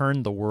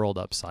turned the world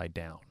upside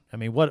down. I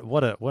mean,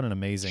 what an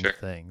amazing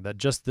thing, that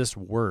just this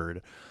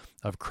word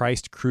of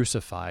Christ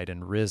crucified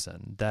and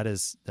risen, that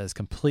has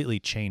completely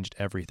changed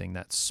everything.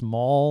 That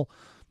small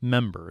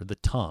member, the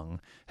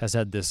tongue, has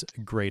had this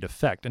great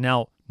effect. And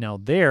now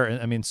there,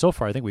 I mean, so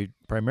far, I think we've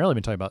primarily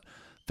been talking about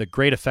the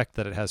great effect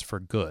that it has for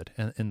good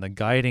and the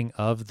guiding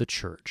of the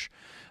church.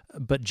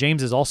 But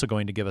James is also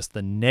going to give us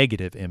the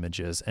negative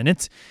images, and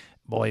it's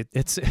I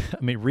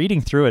mean,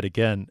 reading through it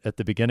again at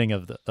the beginning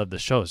of the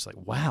show, it's like,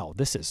 wow,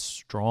 this is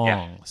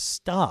strong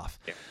stuff.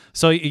 Yeah.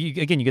 So you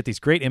get these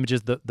great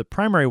images. The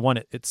primary one,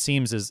 it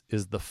seems,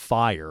 is the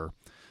fire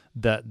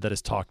that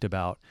is talked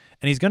about,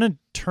 and he's going to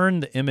turn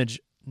the image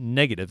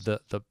negative, the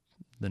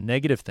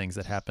negative things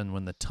that happen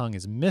when the tongue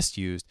is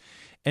misused,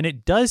 and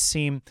it does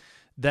seem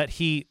that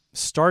he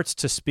starts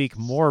to speak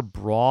more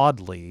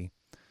broadly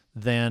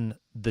than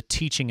the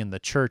teaching in the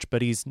church,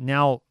 but he's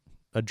now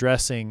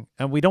addressing,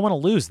 and we don't want to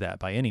lose that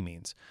by any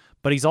means,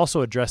 but he's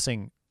also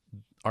addressing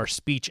our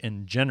speech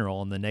in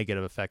general and the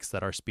negative effects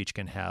that our speech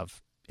can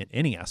have in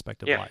any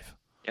aspect of life.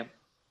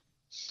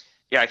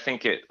 Yeah, I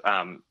think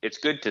it's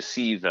good to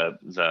see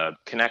the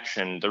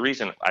connection. The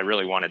reason I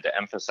really wanted to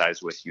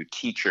emphasize with you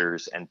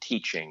teachers and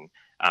teaching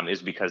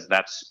is because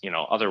that's,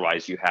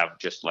 otherwise you have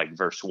just like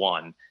verse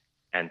 1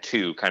 and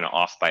 2 kind of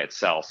off by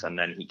itself. And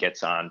then he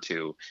gets on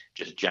to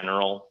just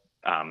general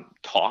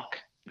talk,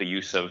 the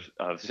use of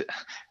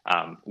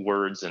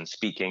words and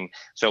speaking.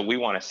 So we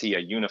want to see a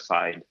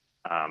unified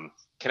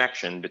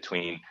connection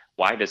between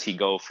why does he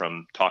go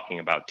from talking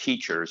about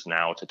teachers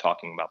now to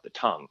talking about the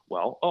tongue?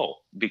 Well,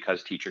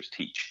 because teachers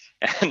teach.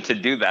 And to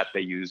do that,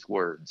 they use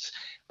words.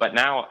 But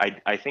now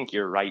I think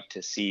you're right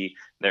to see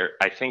there.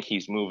 I think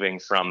he's moving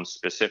from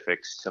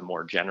specifics to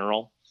more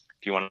general,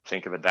 if you want to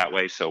think of it that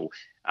way. So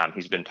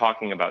he's been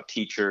talking about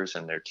teachers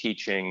and their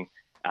teaching,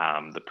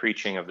 the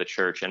preaching of the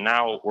church. And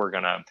now we're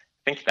going to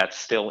think that's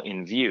still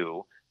in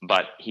view,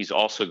 but he's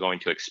also going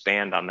to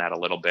expand on that a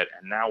little bit.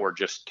 And now we're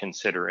just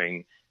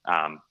considering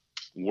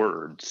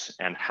words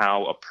and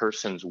how a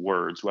person's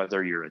words,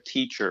 whether you're a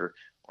teacher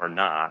or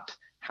not,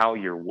 how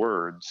your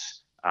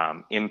words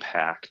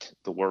impact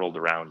the world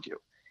around you.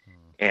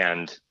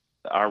 And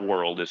our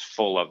world is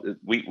full of,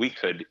 we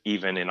could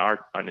even in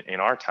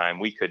our time,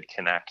 we could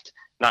connect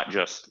not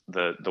just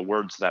the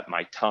words that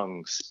my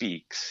tongue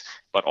speaks,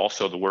 but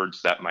also the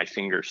words that my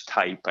fingers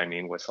type. I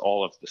mean, with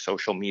all of the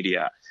social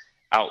media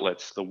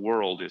outlets, the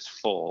world is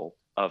full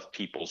of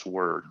people's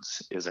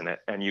words, isn't it?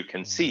 And you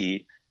can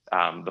see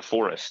the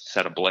forest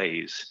set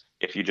ablaze.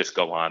 If you just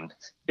go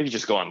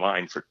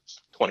online for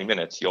 20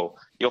 minutes, you'll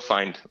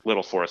find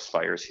little forest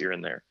fires here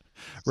and there.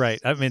 Right.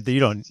 I mean, you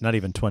don't, not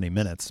even 20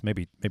 minutes,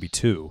 maybe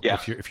 2. Yeah.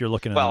 If you're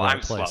looking in the right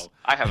place. Well, I'm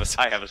slow.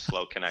 I have a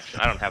slow connection.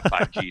 I don't have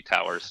 5G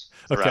towers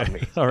around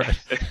me. All right.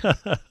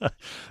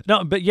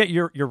 No, but yet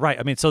you're right.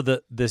 I mean, so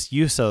this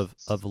use of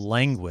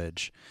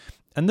language,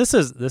 and this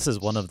is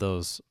one of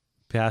those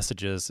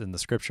passages in the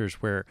scriptures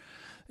where,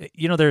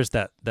 there's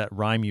that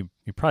rhyme you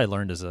probably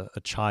learned as a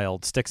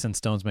child: sticks and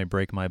stones may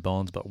break my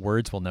bones, but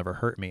words will never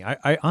hurt me.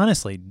 I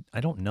honestly, I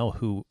don't know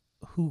who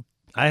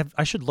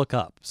I should look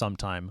up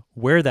sometime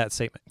where that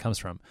statement comes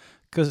from,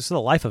 because for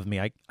the life of me,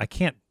 I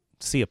can't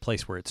see a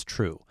place where it's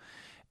true.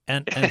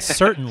 And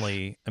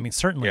certainly,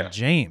 yeah.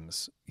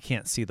 James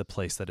can't see the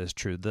place that is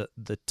true.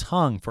 The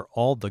tongue, for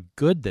all the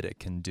good that it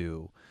can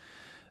do,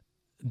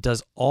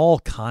 does all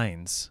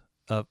kinds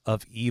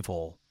of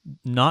evil,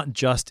 not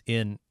just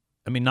in,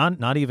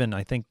 not even,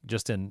 I think,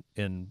 just in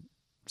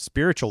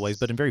spiritual ways,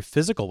 but in very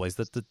physical ways.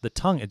 That the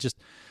tongue,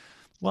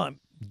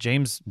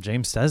 James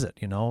says it,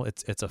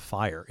 it's a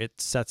fire.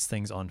 It sets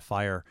things on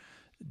fire,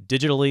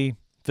 digitally,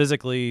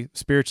 physically,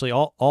 spiritually,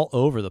 all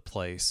over the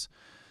place.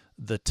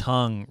 The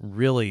tongue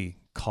really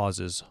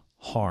causes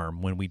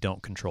harm when we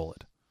don't control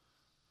it.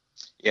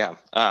 Yeah.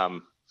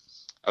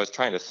 I was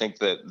trying to think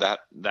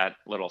that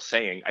little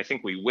saying, I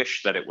think we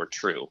wish that it were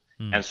true.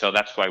 And so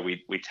that's why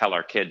we tell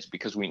our kids,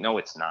 because we know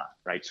it's not,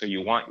 right? So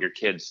you want your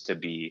kids to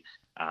be,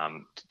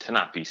 to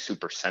not be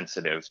super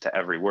sensitive to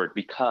every word,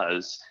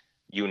 because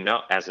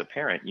as a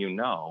parent, you're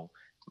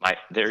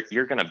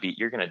going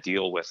to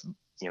deal with,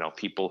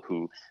 people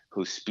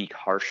who speak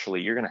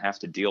harshly. You're going to have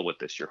to deal with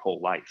this your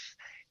whole life.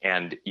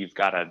 And you've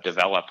got to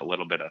develop a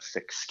little bit of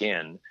thick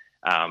skin,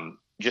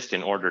 just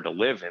in order to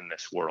live in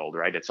this world,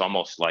 right? It's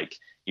almost like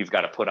you've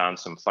got to put on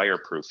some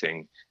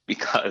fireproofing,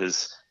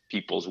 because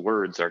people's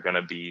words are going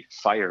to be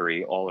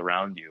fiery all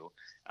around you,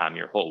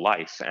 your whole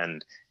life.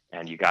 And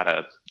you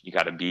gotta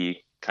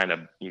be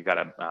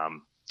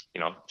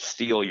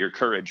steel your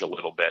courage a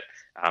little bit,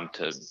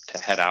 to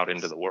head out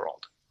into the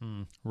world.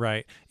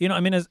 Right.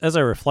 As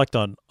I reflect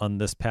on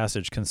this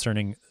passage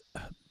concerning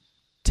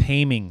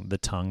taming the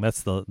tongue,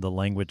 that's the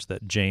language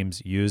that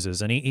James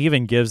uses. And he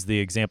even gives the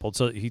example.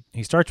 So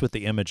he starts with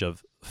the image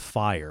of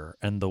fire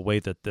and the way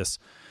that this,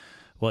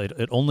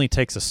 it only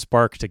takes a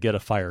spark to get a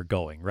fire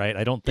going, right?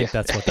 I don't think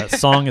that's what that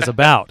song is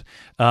about.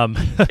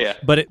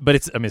 But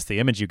it's the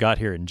image you got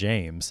here in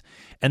James.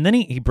 And then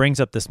he brings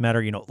up this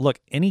matter, look,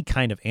 any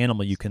kind of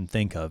animal you can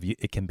think of,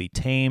 it can be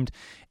tamed,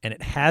 and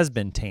it has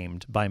been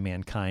tamed by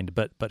mankind,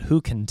 but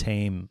who can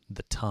tame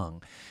the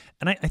tongue?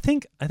 And I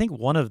think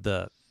one of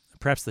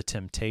perhaps the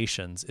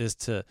temptations is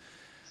to,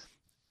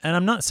 and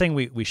I'm not saying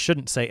we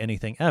shouldn't say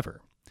anything ever,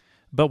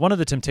 but one of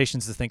the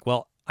temptations is to think,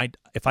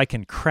 if I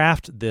can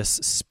craft this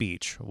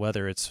speech,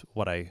 whether it's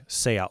what I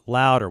say out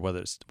loud or whether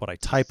it's what I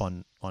type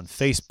on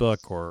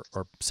Facebook or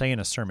say in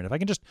a sermon, if I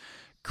can just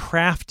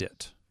craft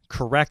it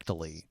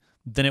correctly,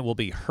 then it will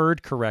be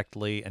heard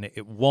correctly and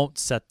it won't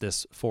set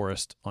this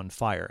forest on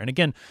fire. And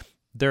again,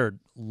 there are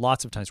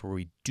lots of times where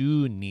we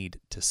do need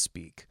to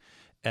speak,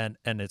 and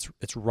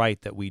it's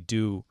right that we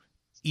do,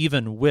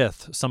 even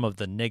with some of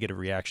the negative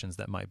reactions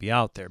that might be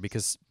out there,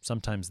 because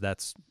sometimes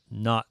that's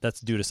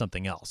due to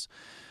something else.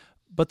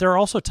 But there are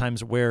also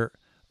times where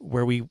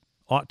we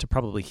ought to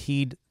probably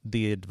heed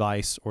the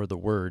advice or the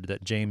word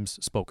that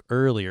James spoke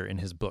earlier in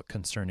his book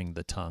concerning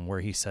the tongue, where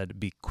he said,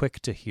 be quick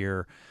to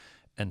hear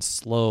and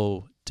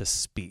slow to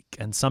speak.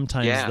 And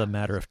sometimes the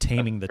matter of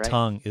taming the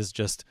tongue is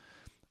just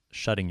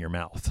shutting your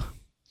mouth.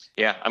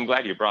 Yeah, I'm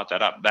glad you brought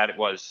that up. That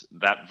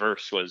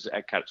verse was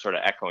sort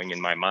of echoing in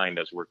my mind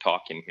as we're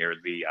talking here.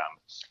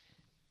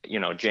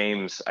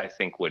 James, I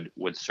think,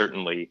 would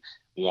certainly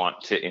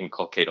want to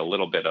inculcate a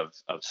little bit of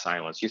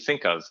silence. You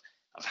think of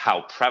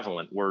how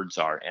prevalent words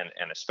are,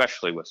 and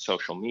especially with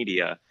social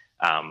media,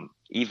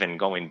 even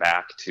going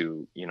back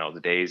to the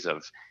days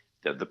of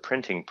the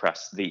printing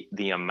press,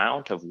 the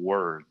amount of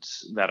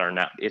words that are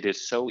now, it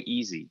is so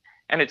easy.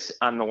 And it's,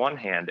 on the one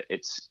hand,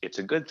 it's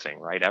a good thing,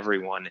 right?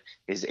 Everyone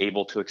is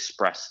able to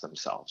express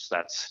themselves.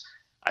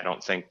 I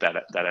don't think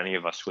that any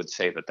of us would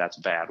say that that's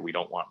bad. We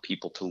don't want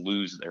people to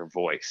lose their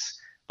voice.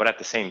 But at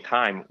the same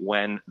time,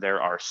 when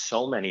there are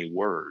so many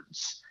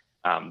words,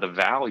 the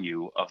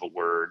value of a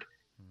word,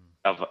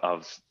 of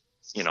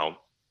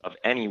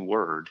any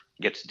word,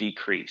 gets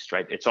decreased,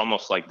 right? It's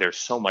almost like there's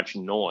so much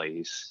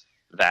noise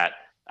that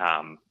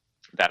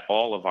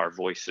all of our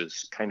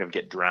voices kind of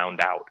get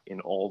drowned out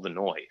in all the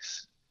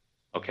noise.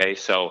 Okay,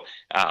 so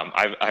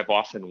I've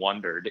often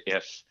wondered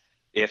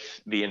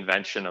if the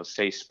invention of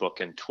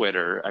Facebook and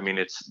Twitter, I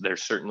mean,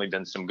 there's certainly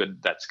been some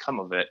good that's come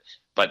of it,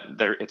 but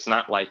it's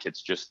not like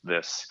it's just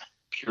this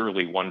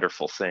purely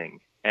wonderful thing.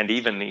 And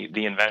even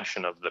the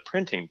invention of the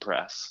printing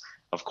press,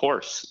 of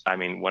course, I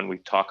mean, when we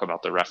talk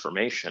about the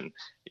Reformation,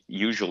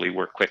 usually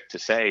we're quick to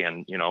say,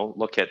 and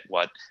look at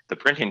what the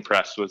printing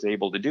press was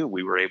able to do.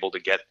 We were able to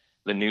get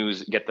the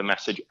news, get the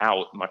message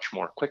out much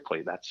more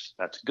quickly. That's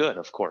good,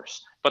 of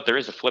course, but there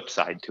is a flip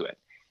side to it.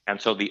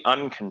 And so the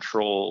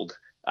uncontrolled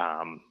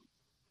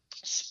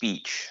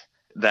speech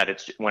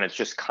when it's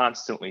just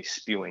constantly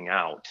spewing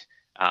out,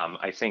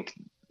 I think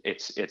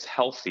it's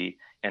healthy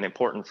and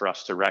important for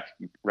us to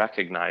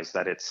recognize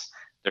that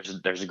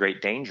there's a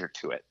great danger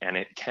to it, and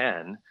it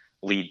can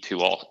lead to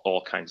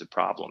all kinds of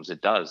problems.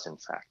 It does, in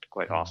fact,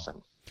 quite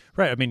often.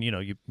 Right. I mean,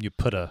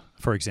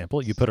 for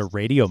example, you put a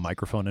radio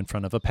microphone in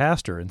front of a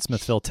pastor in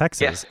Smithville,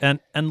 Texas, and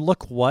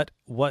look what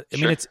I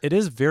mean, it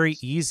is very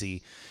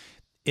easy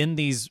in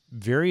these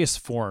various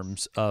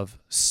forms of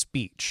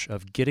speech,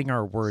 of getting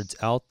our words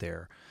out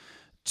there,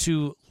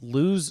 to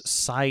lose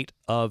sight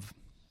of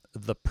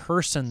the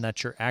person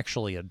that you're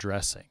actually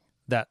addressing,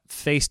 that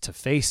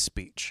face-to-face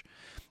speech.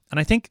 And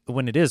I think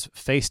when it is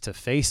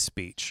face-to-face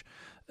speech,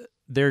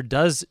 there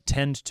does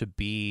tend to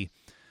be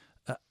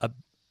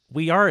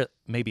we are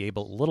maybe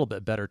able a little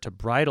bit better to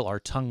bridle our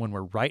tongue when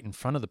we're right in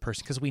front of the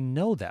person, because we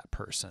know that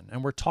person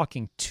and we're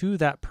talking to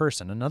that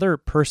person. Another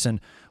person,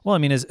 well, I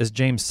mean, as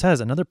James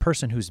says, another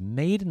person who's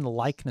made in the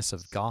likeness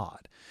of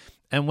God.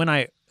 And when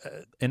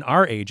in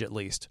our age at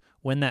least,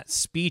 when that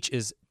speech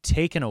is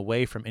taken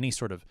away from any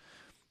sort of,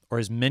 or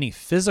as many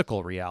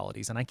physical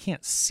realities, and I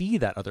can't see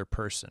that other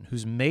person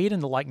who's made in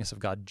the likeness of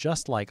God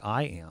just like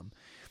I am,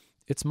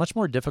 it's much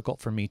more difficult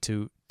for me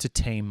to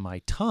tame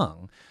my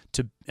tongue,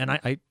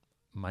 and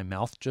my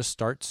mouth just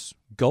starts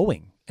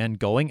going, and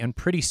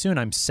pretty soon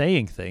I'm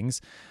saying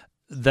things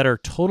that are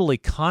totally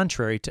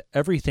contrary to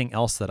everything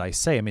else that I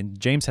say. I mean,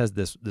 James has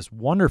this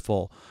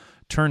wonderful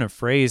turn of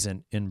phrase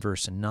in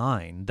verse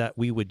 9, that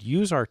we would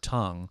use our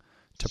tongue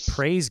to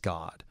praise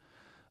God,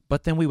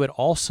 but then we would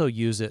also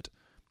use it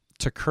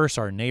to curse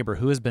our neighbor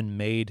who has been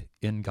made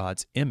in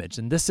God's image.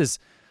 And this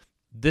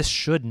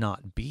should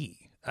not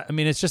be. I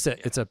mean, it's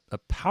a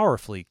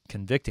powerfully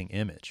convicting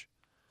image.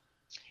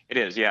 It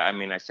is, yeah. I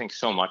mean, I think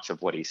so much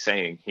of what he's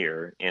saying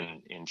here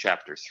in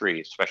chapter 3,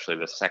 especially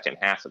the second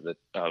half of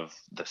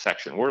the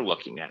section we're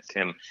looking at,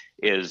 Tim,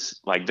 is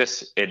like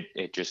this.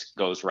 It just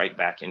goes right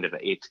back into the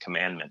 8th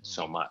commandment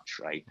so much,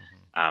 right?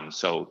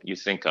 So you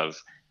think of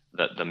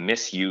the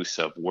misuse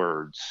of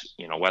words,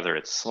 whether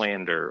it's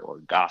slander or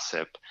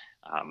gossip,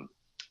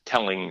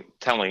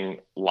 telling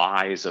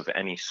lies of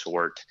any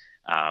sort,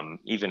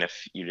 even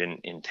if you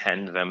didn't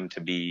intend them to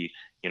be,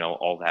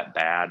 all that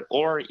bad,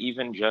 or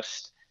even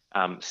just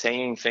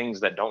saying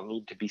things that don't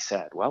need to be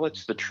said. Well,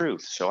 it's the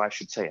truth, so I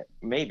should say it.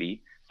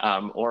 Maybe,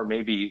 or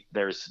maybe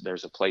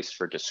there's a place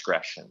for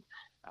discretion.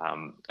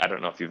 I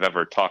don't know if you've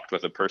ever talked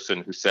with a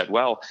person who said,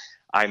 "Well,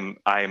 I'm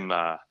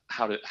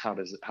how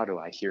do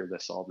I hear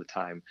this all the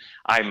time?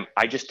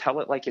 I just tell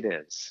it like it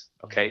is."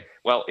 Okay.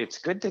 Well, it's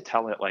good to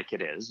tell it like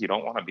it is. You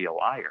don't want to be a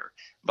liar,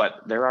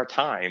 but there are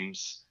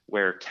times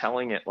where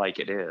telling it like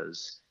it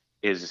is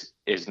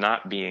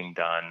not being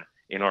done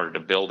in order to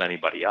build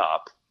anybody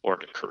up or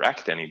to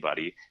correct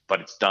anybody, but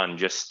it's done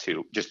just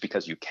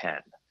because you can,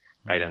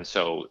 right? And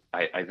so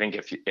I think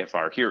if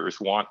our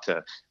hearers want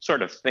to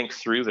sort of think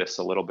through this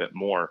a little bit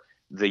more,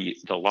 the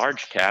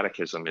large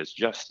catechism is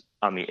just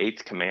on the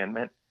 8th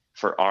commandment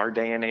for our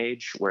day and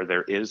age, where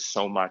there is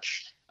so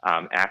much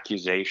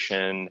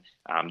accusation,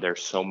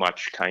 there's so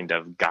much kind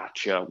of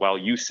gotcha. Well,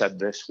 you said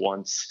this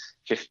once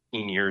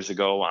 15 years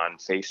ago on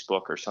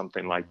Facebook or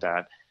something like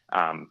that.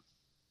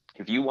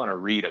 If you want to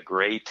read a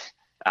great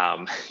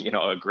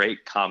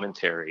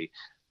commentary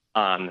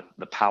on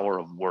the power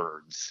of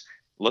words,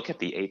 look at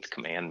the 8th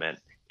commandment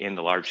in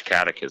the large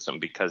catechism,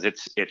 because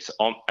it's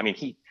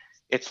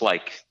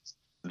like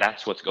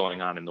that's what's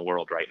going on in the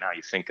world right now.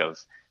 You think of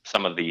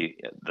some of the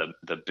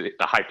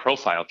high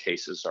profile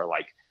cases are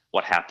like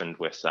what happened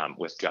with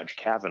Judge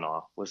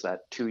Kavanaugh. Was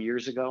that 2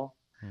 years ago?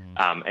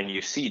 And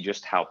you see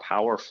just how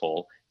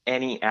powerful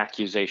any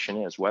accusation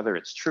is, whether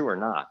it's true or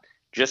not.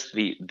 Just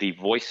the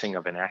voicing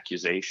of an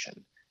accusation.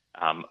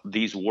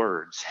 These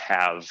words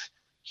have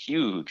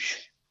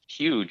huge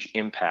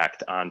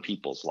impact on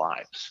people's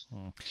lives.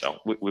 So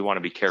we want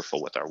to be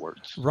careful with our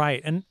words.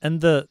 Right.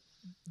 And the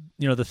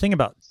thing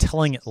about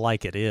telling it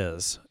like it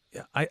is,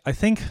 I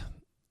think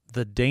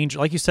the danger,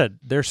 like you said,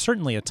 there's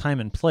certainly a time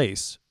and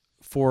place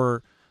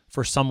for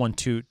someone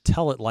to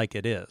tell it like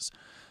it is.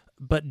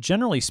 But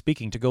generally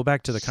speaking, to go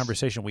back to the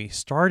conversation we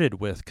started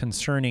with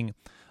concerning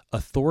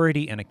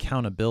authority and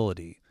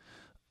accountability,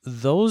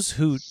 those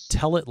who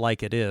tell it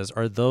like it is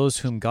are those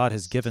whom God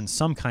has given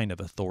some kind of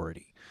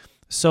authority.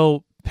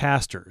 So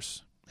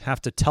pastors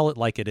have to tell it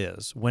like it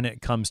is when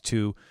it comes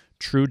to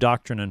true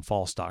doctrine and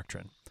false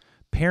doctrine.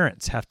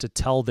 Parents have to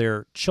tell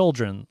their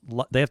children,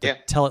 they have to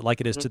tell it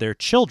like it is to their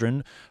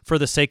children for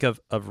the sake of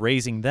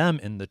raising them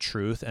in the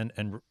truth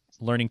and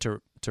learning to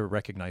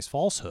recognize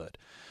falsehood.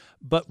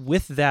 But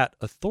with that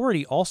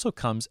authority also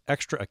comes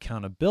extra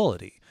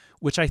accountability,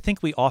 which I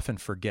think we often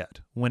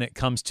forget when it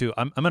comes to,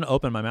 I'm going to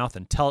open my mouth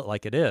and tell it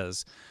like it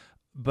is,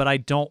 but I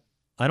don't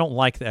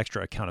like the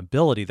extra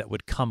accountability that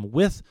would come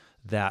with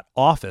that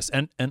office.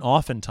 And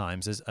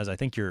oftentimes, as I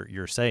think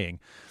you're saying,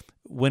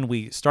 when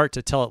we start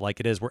to tell it like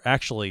it is, we're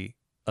actually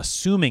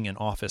assuming an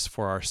office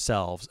for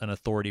ourselves, an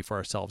authority for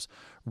ourselves,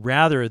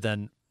 rather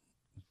than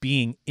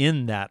being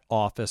in that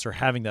office or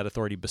having that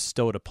authority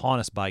bestowed upon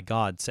us by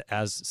God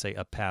as, say,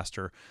 a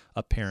pastor,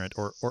 a parent,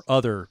 or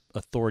other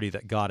authority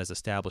that God has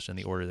established in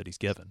the order that he's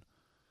given.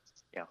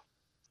 Yeah,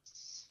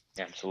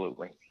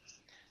 absolutely.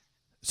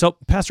 So,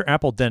 Pastor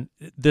Apple, then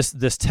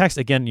this text,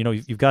 again,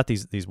 you've got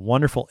these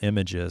wonderful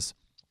images,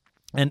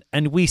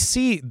 and we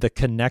see the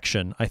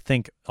connection, I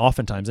think,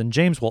 oftentimes, and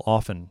James will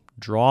often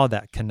draw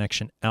that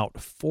connection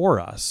out for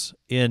us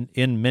in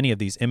many of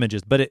these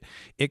images, but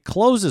it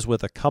closes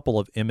with a couple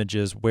of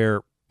images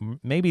where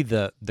maybe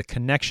the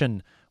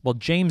connection, well,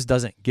 James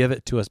doesn't give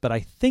it to us, but I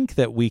think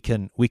that we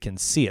can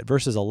see it.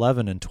 Verses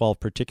 11 and 12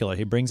 particular,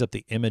 he brings up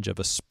the image of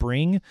a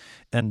spring,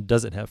 and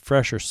does it have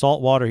fresh or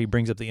salt water? He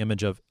brings up the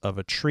image of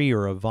a tree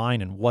or a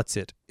vine, and what's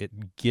it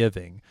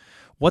giving?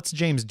 What's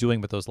James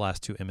doing with those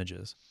last two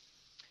images?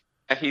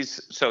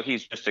 He's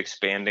just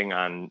expanding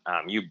on,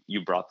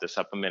 you brought this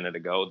up a minute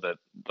ago, that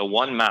the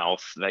one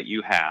mouth that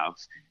you have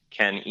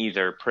can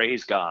either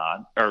praise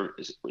God, or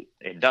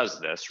it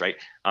does this, right?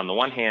 On the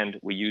one hand,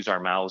 we use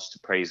our mouths to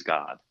praise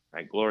God,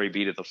 right? Glory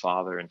be to the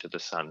Father and to the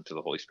Son and to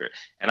the Holy Spirit.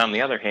 And on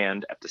the other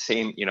hand, at the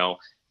same,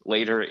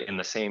 later in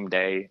the same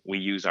day, we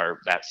use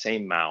that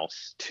same mouth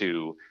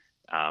to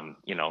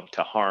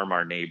harm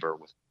our neighbor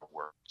with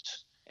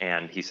words.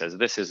 And he says,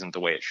 this isn't the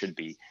way it should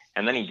be.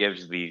 And then he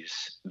gives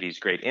these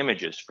great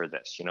images for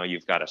this.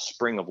 You've got a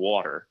spring of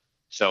water.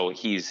 So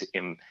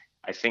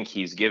I think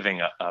he's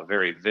giving a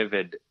very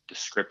vivid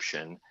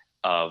description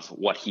of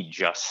what he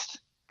just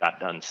got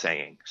done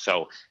saying.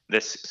 So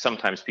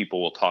sometimes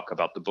people will talk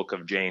about the book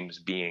of James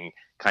being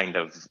kind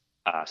of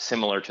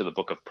similar to the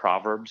book of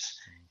Proverbs.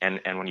 And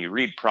when you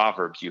read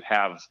Proverbs, you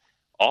have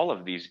all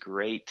of these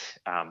great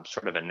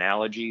sort of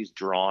analogies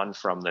drawn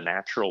from the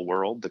natural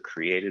world, the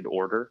created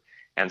order.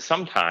 And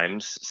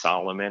sometimes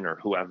Solomon or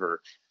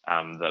whoever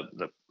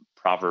the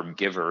proverb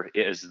giver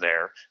is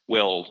there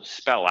will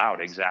spell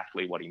out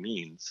exactly what he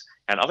means.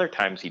 And other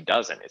times he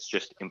doesn't. It's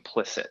just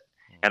implicit.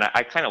 And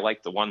I kind of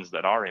like the ones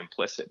that are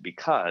implicit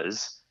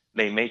because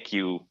they make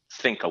you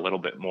think a little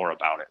bit more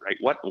about it,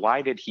 right?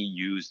 Why did he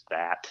use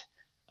that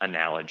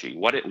analogy?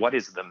 What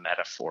is the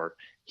metaphor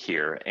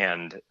here?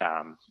 And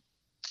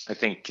I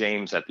think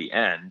James at the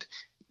end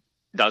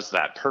does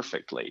that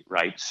perfectly,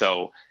 right?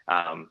 So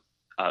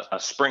a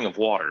spring of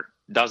water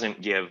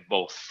doesn't give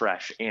both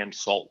fresh and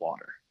salt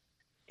water.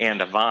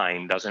 And a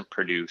vine doesn't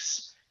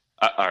produce,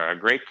 or a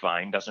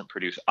grapevine doesn't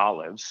produce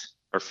olives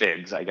or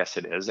figs, I guess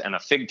it is. And a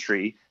fig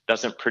tree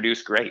doesn't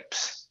produce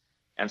grapes.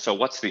 And so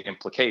what's the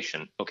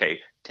implication? Okay,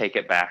 take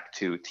it back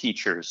to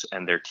teachers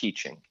and their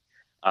teaching.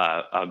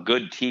 A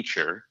good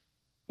teacher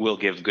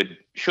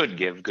should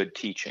give good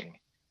teaching.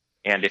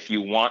 And if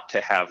you want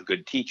to have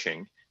good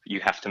teaching, you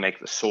have to make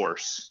the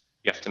source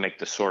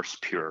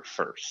pure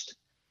first.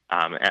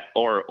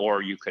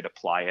 Or you could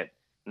apply it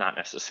not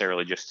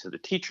necessarily just to the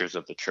teachers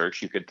of the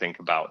church. You could think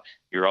about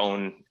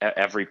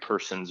every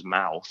person's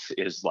mouth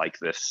is like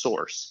this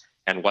source.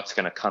 And what's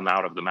going to come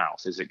out of the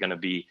mouth? Is it going to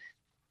be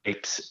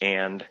grapes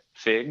and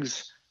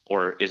figs,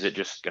 or is it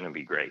just going to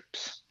be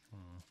grapes?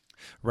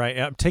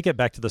 Right. Take it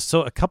back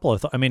to a couple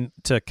of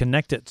to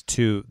connect it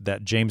to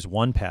that James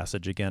 1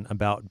 passage again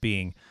about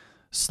being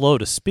slow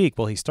to speak.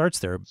 Well, he starts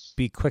there,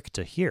 be quick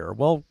to hear.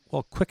 Well,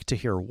 quick to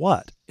hear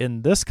what?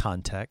 In this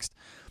context,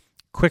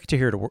 quick to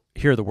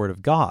hear the word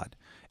of God.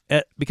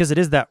 Because it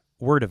is that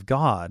word of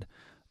God,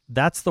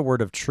 that's the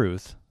word of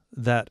truth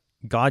that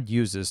God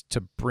uses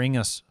to bring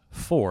us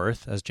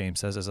forth, as James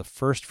says, as the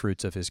first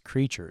fruits of his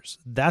creatures.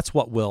 That's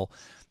what will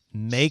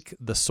make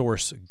the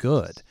source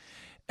good.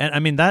 And I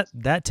mean,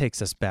 that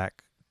takes us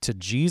back to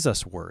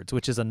Jesus' words,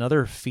 which is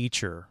another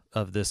feature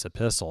of this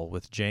epistle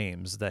with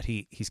James, that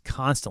he's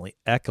constantly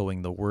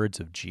echoing the words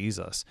of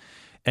Jesus.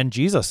 And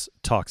Jesus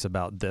talks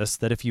about this,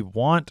 that if you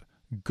want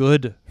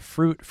good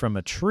fruit from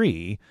a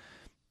tree,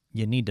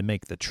 you need to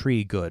make the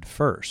tree good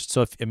first.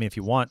 So if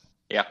you want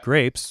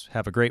grapes,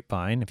 have a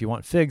grapevine. If you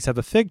want figs, have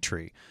a fig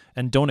tree.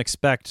 And don't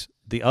expect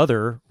the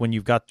other when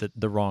you've got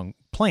the wrong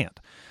plant.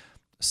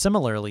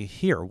 Similarly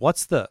here,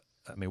 what's the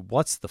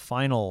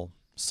final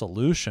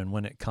solution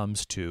when it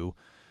comes to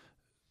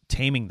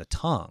taming the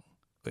tongue?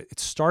 It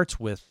starts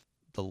with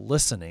the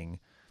listening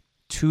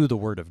to the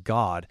Word of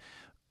God.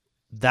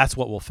 That's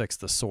what will fix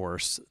the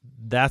source.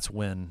 That's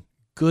when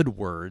good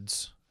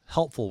words,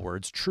 helpful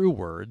words, true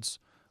words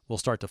will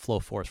start to flow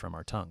forth from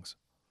our tongues.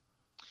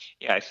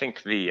 Yeah, I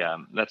think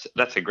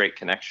that's a great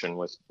connection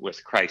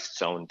with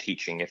Christ's own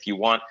teaching. If you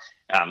want,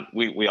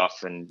 we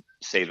often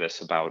say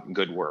this about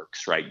good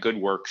works, right? Good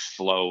works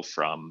flow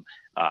from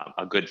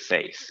a good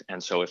faith,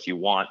 and so if you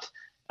want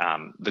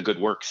the good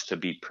works to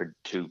be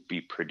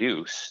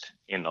produced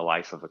in the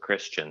life of a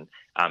Christian,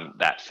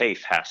 that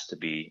faith has to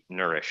be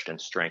nourished and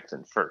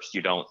strengthened first.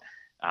 You don't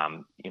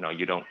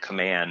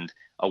command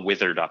a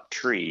withered up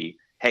tree,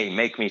 hey,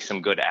 make me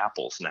some good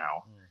apples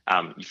now.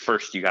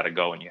 First, you got to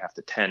go and you have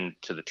to tend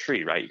to the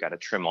tree, right? You got to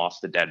trim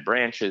off the dead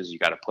branches. You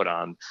got to put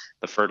on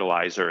the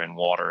fertilizer and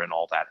water and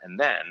all that. And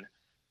then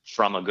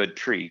from a good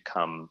tree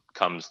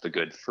comes the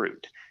good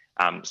fruit.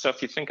 So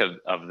if you think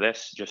of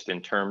this just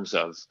in terms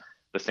of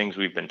the things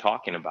we've been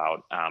talking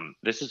about,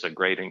 this is a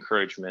great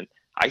encouragement,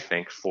 I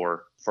think,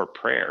 for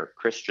prayer.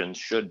 Christians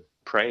should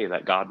pray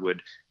that God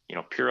would,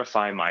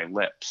 purify my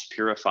lips,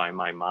 purify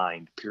my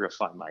mind,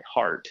 purify my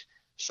heart,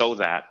 so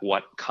that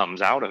what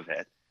comes out of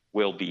it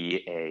will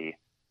be a,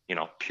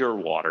 pure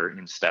water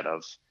instead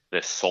of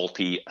this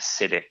salty,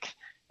 acidic,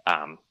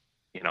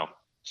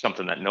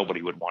 something that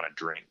nobody would want to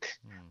drink,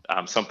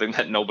 something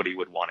that nobody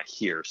would want to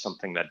hear,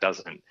 something that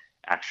doesn't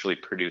actually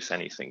produce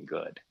anything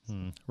good.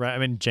 Right. I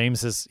mean,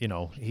 James is,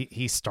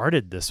 he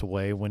started this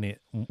way when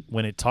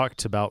it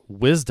talked about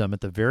wisdom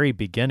at the very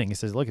beginning. He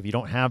says, look, if you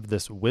don't have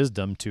this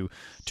wisdom to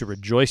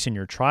rejoice in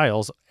your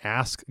trials,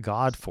 ask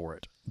God for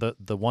it.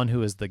 The one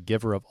who is the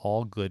giver of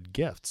all good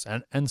gifts.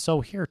 And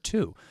so here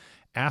too,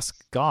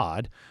 ask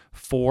God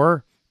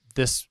for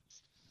this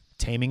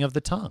taming of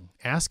the tongue.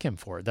 Ask him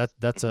for it.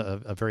 That's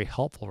a very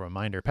helpful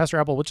reminder. Pastor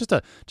Apple, with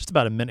just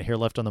about a minute here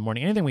left on the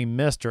morning, anything we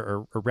missed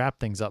or wrap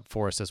things up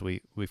for us as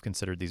we've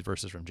considered these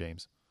verses from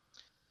James?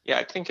 Yeah,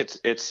 I think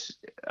it's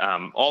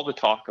all the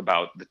talk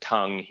about the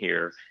tongue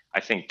here,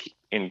 I think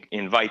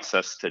invites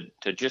us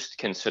to just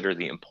consider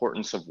the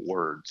importance of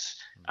words,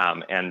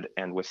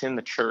 and within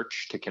the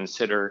church to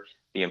consider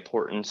the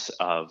importance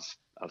of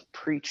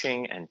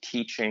preaching and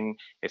teaching.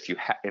 If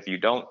you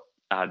don't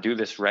do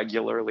this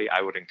regularly,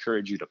 I would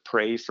encourage you to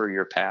pray for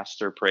your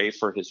pastor, pray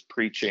for his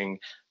preaching,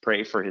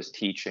 pray for his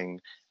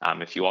teaching.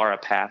 If you are a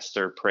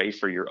pastor, pray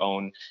for your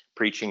own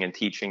preaching and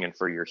teaching and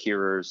for your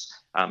hearers.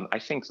 I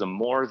think the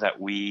more that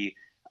we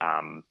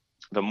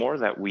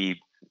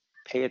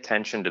pay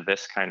attention to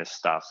this kind of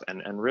stuff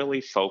and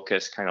really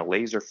focus, kind of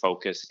laser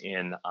focus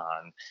in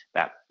on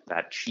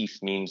that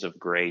chief means of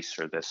grace,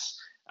 or this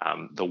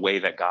the way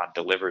that God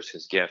delivers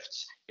his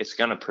gifts, it's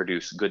going to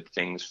produce good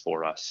things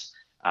for us.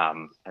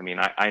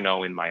 I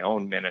know in my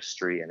own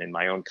ministry and in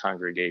my own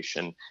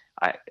congregation,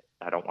 I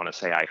don't want to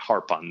say I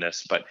harp on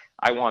this, but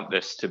I want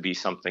this to be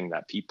something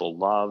that people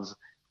love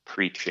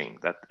preaching,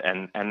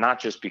 and not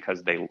just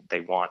because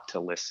they want to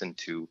listen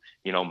to,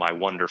 my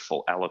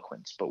wonderful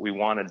eloquence, but we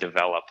want to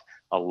develop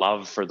a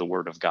love for the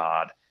Word of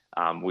God.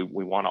 We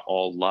want to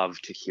all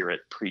love to hear it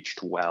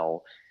preached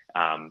well,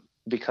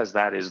 because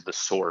that is the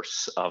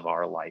source of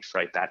our life,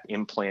 right? That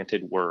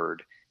implanted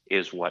Word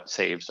is what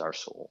saves our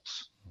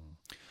souls.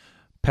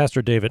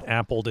 Pastor David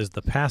Appold is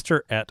the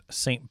pastor at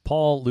St.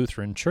 Paul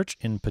Lutheran Church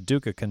in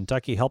Paducah,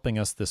 Kentucky, helping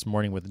us this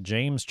morning with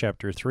James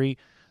chapter 3,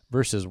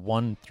 verses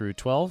 1 through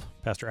 12.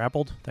 Pastor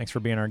Appold, thanks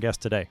for being our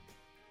guest today.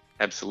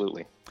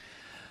 Absolutely.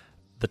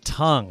 The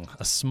tongue,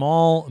 a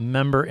small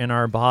member in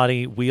our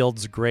body,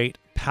 wields great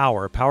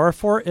power. Power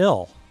for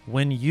ill,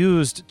 when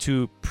used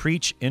to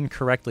preach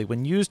incorrectly,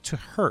 when used to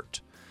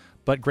hurt,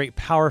 but great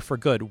power for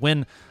good.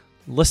 When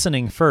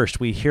listening first,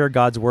 we hear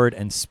God's word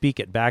and speak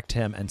it back to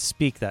him, and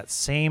speak that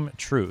same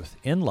truth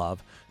in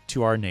love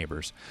to our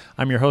neighbors.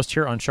 I'm your host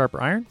here on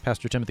Sharper Iron,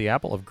 Pastor Timothy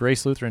Apple of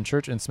Grace Lutheran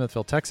Church in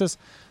Smithville, Texas.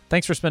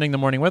 Thanks for spending the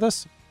morning with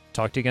us.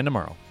 Talk to you again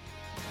tomorrow.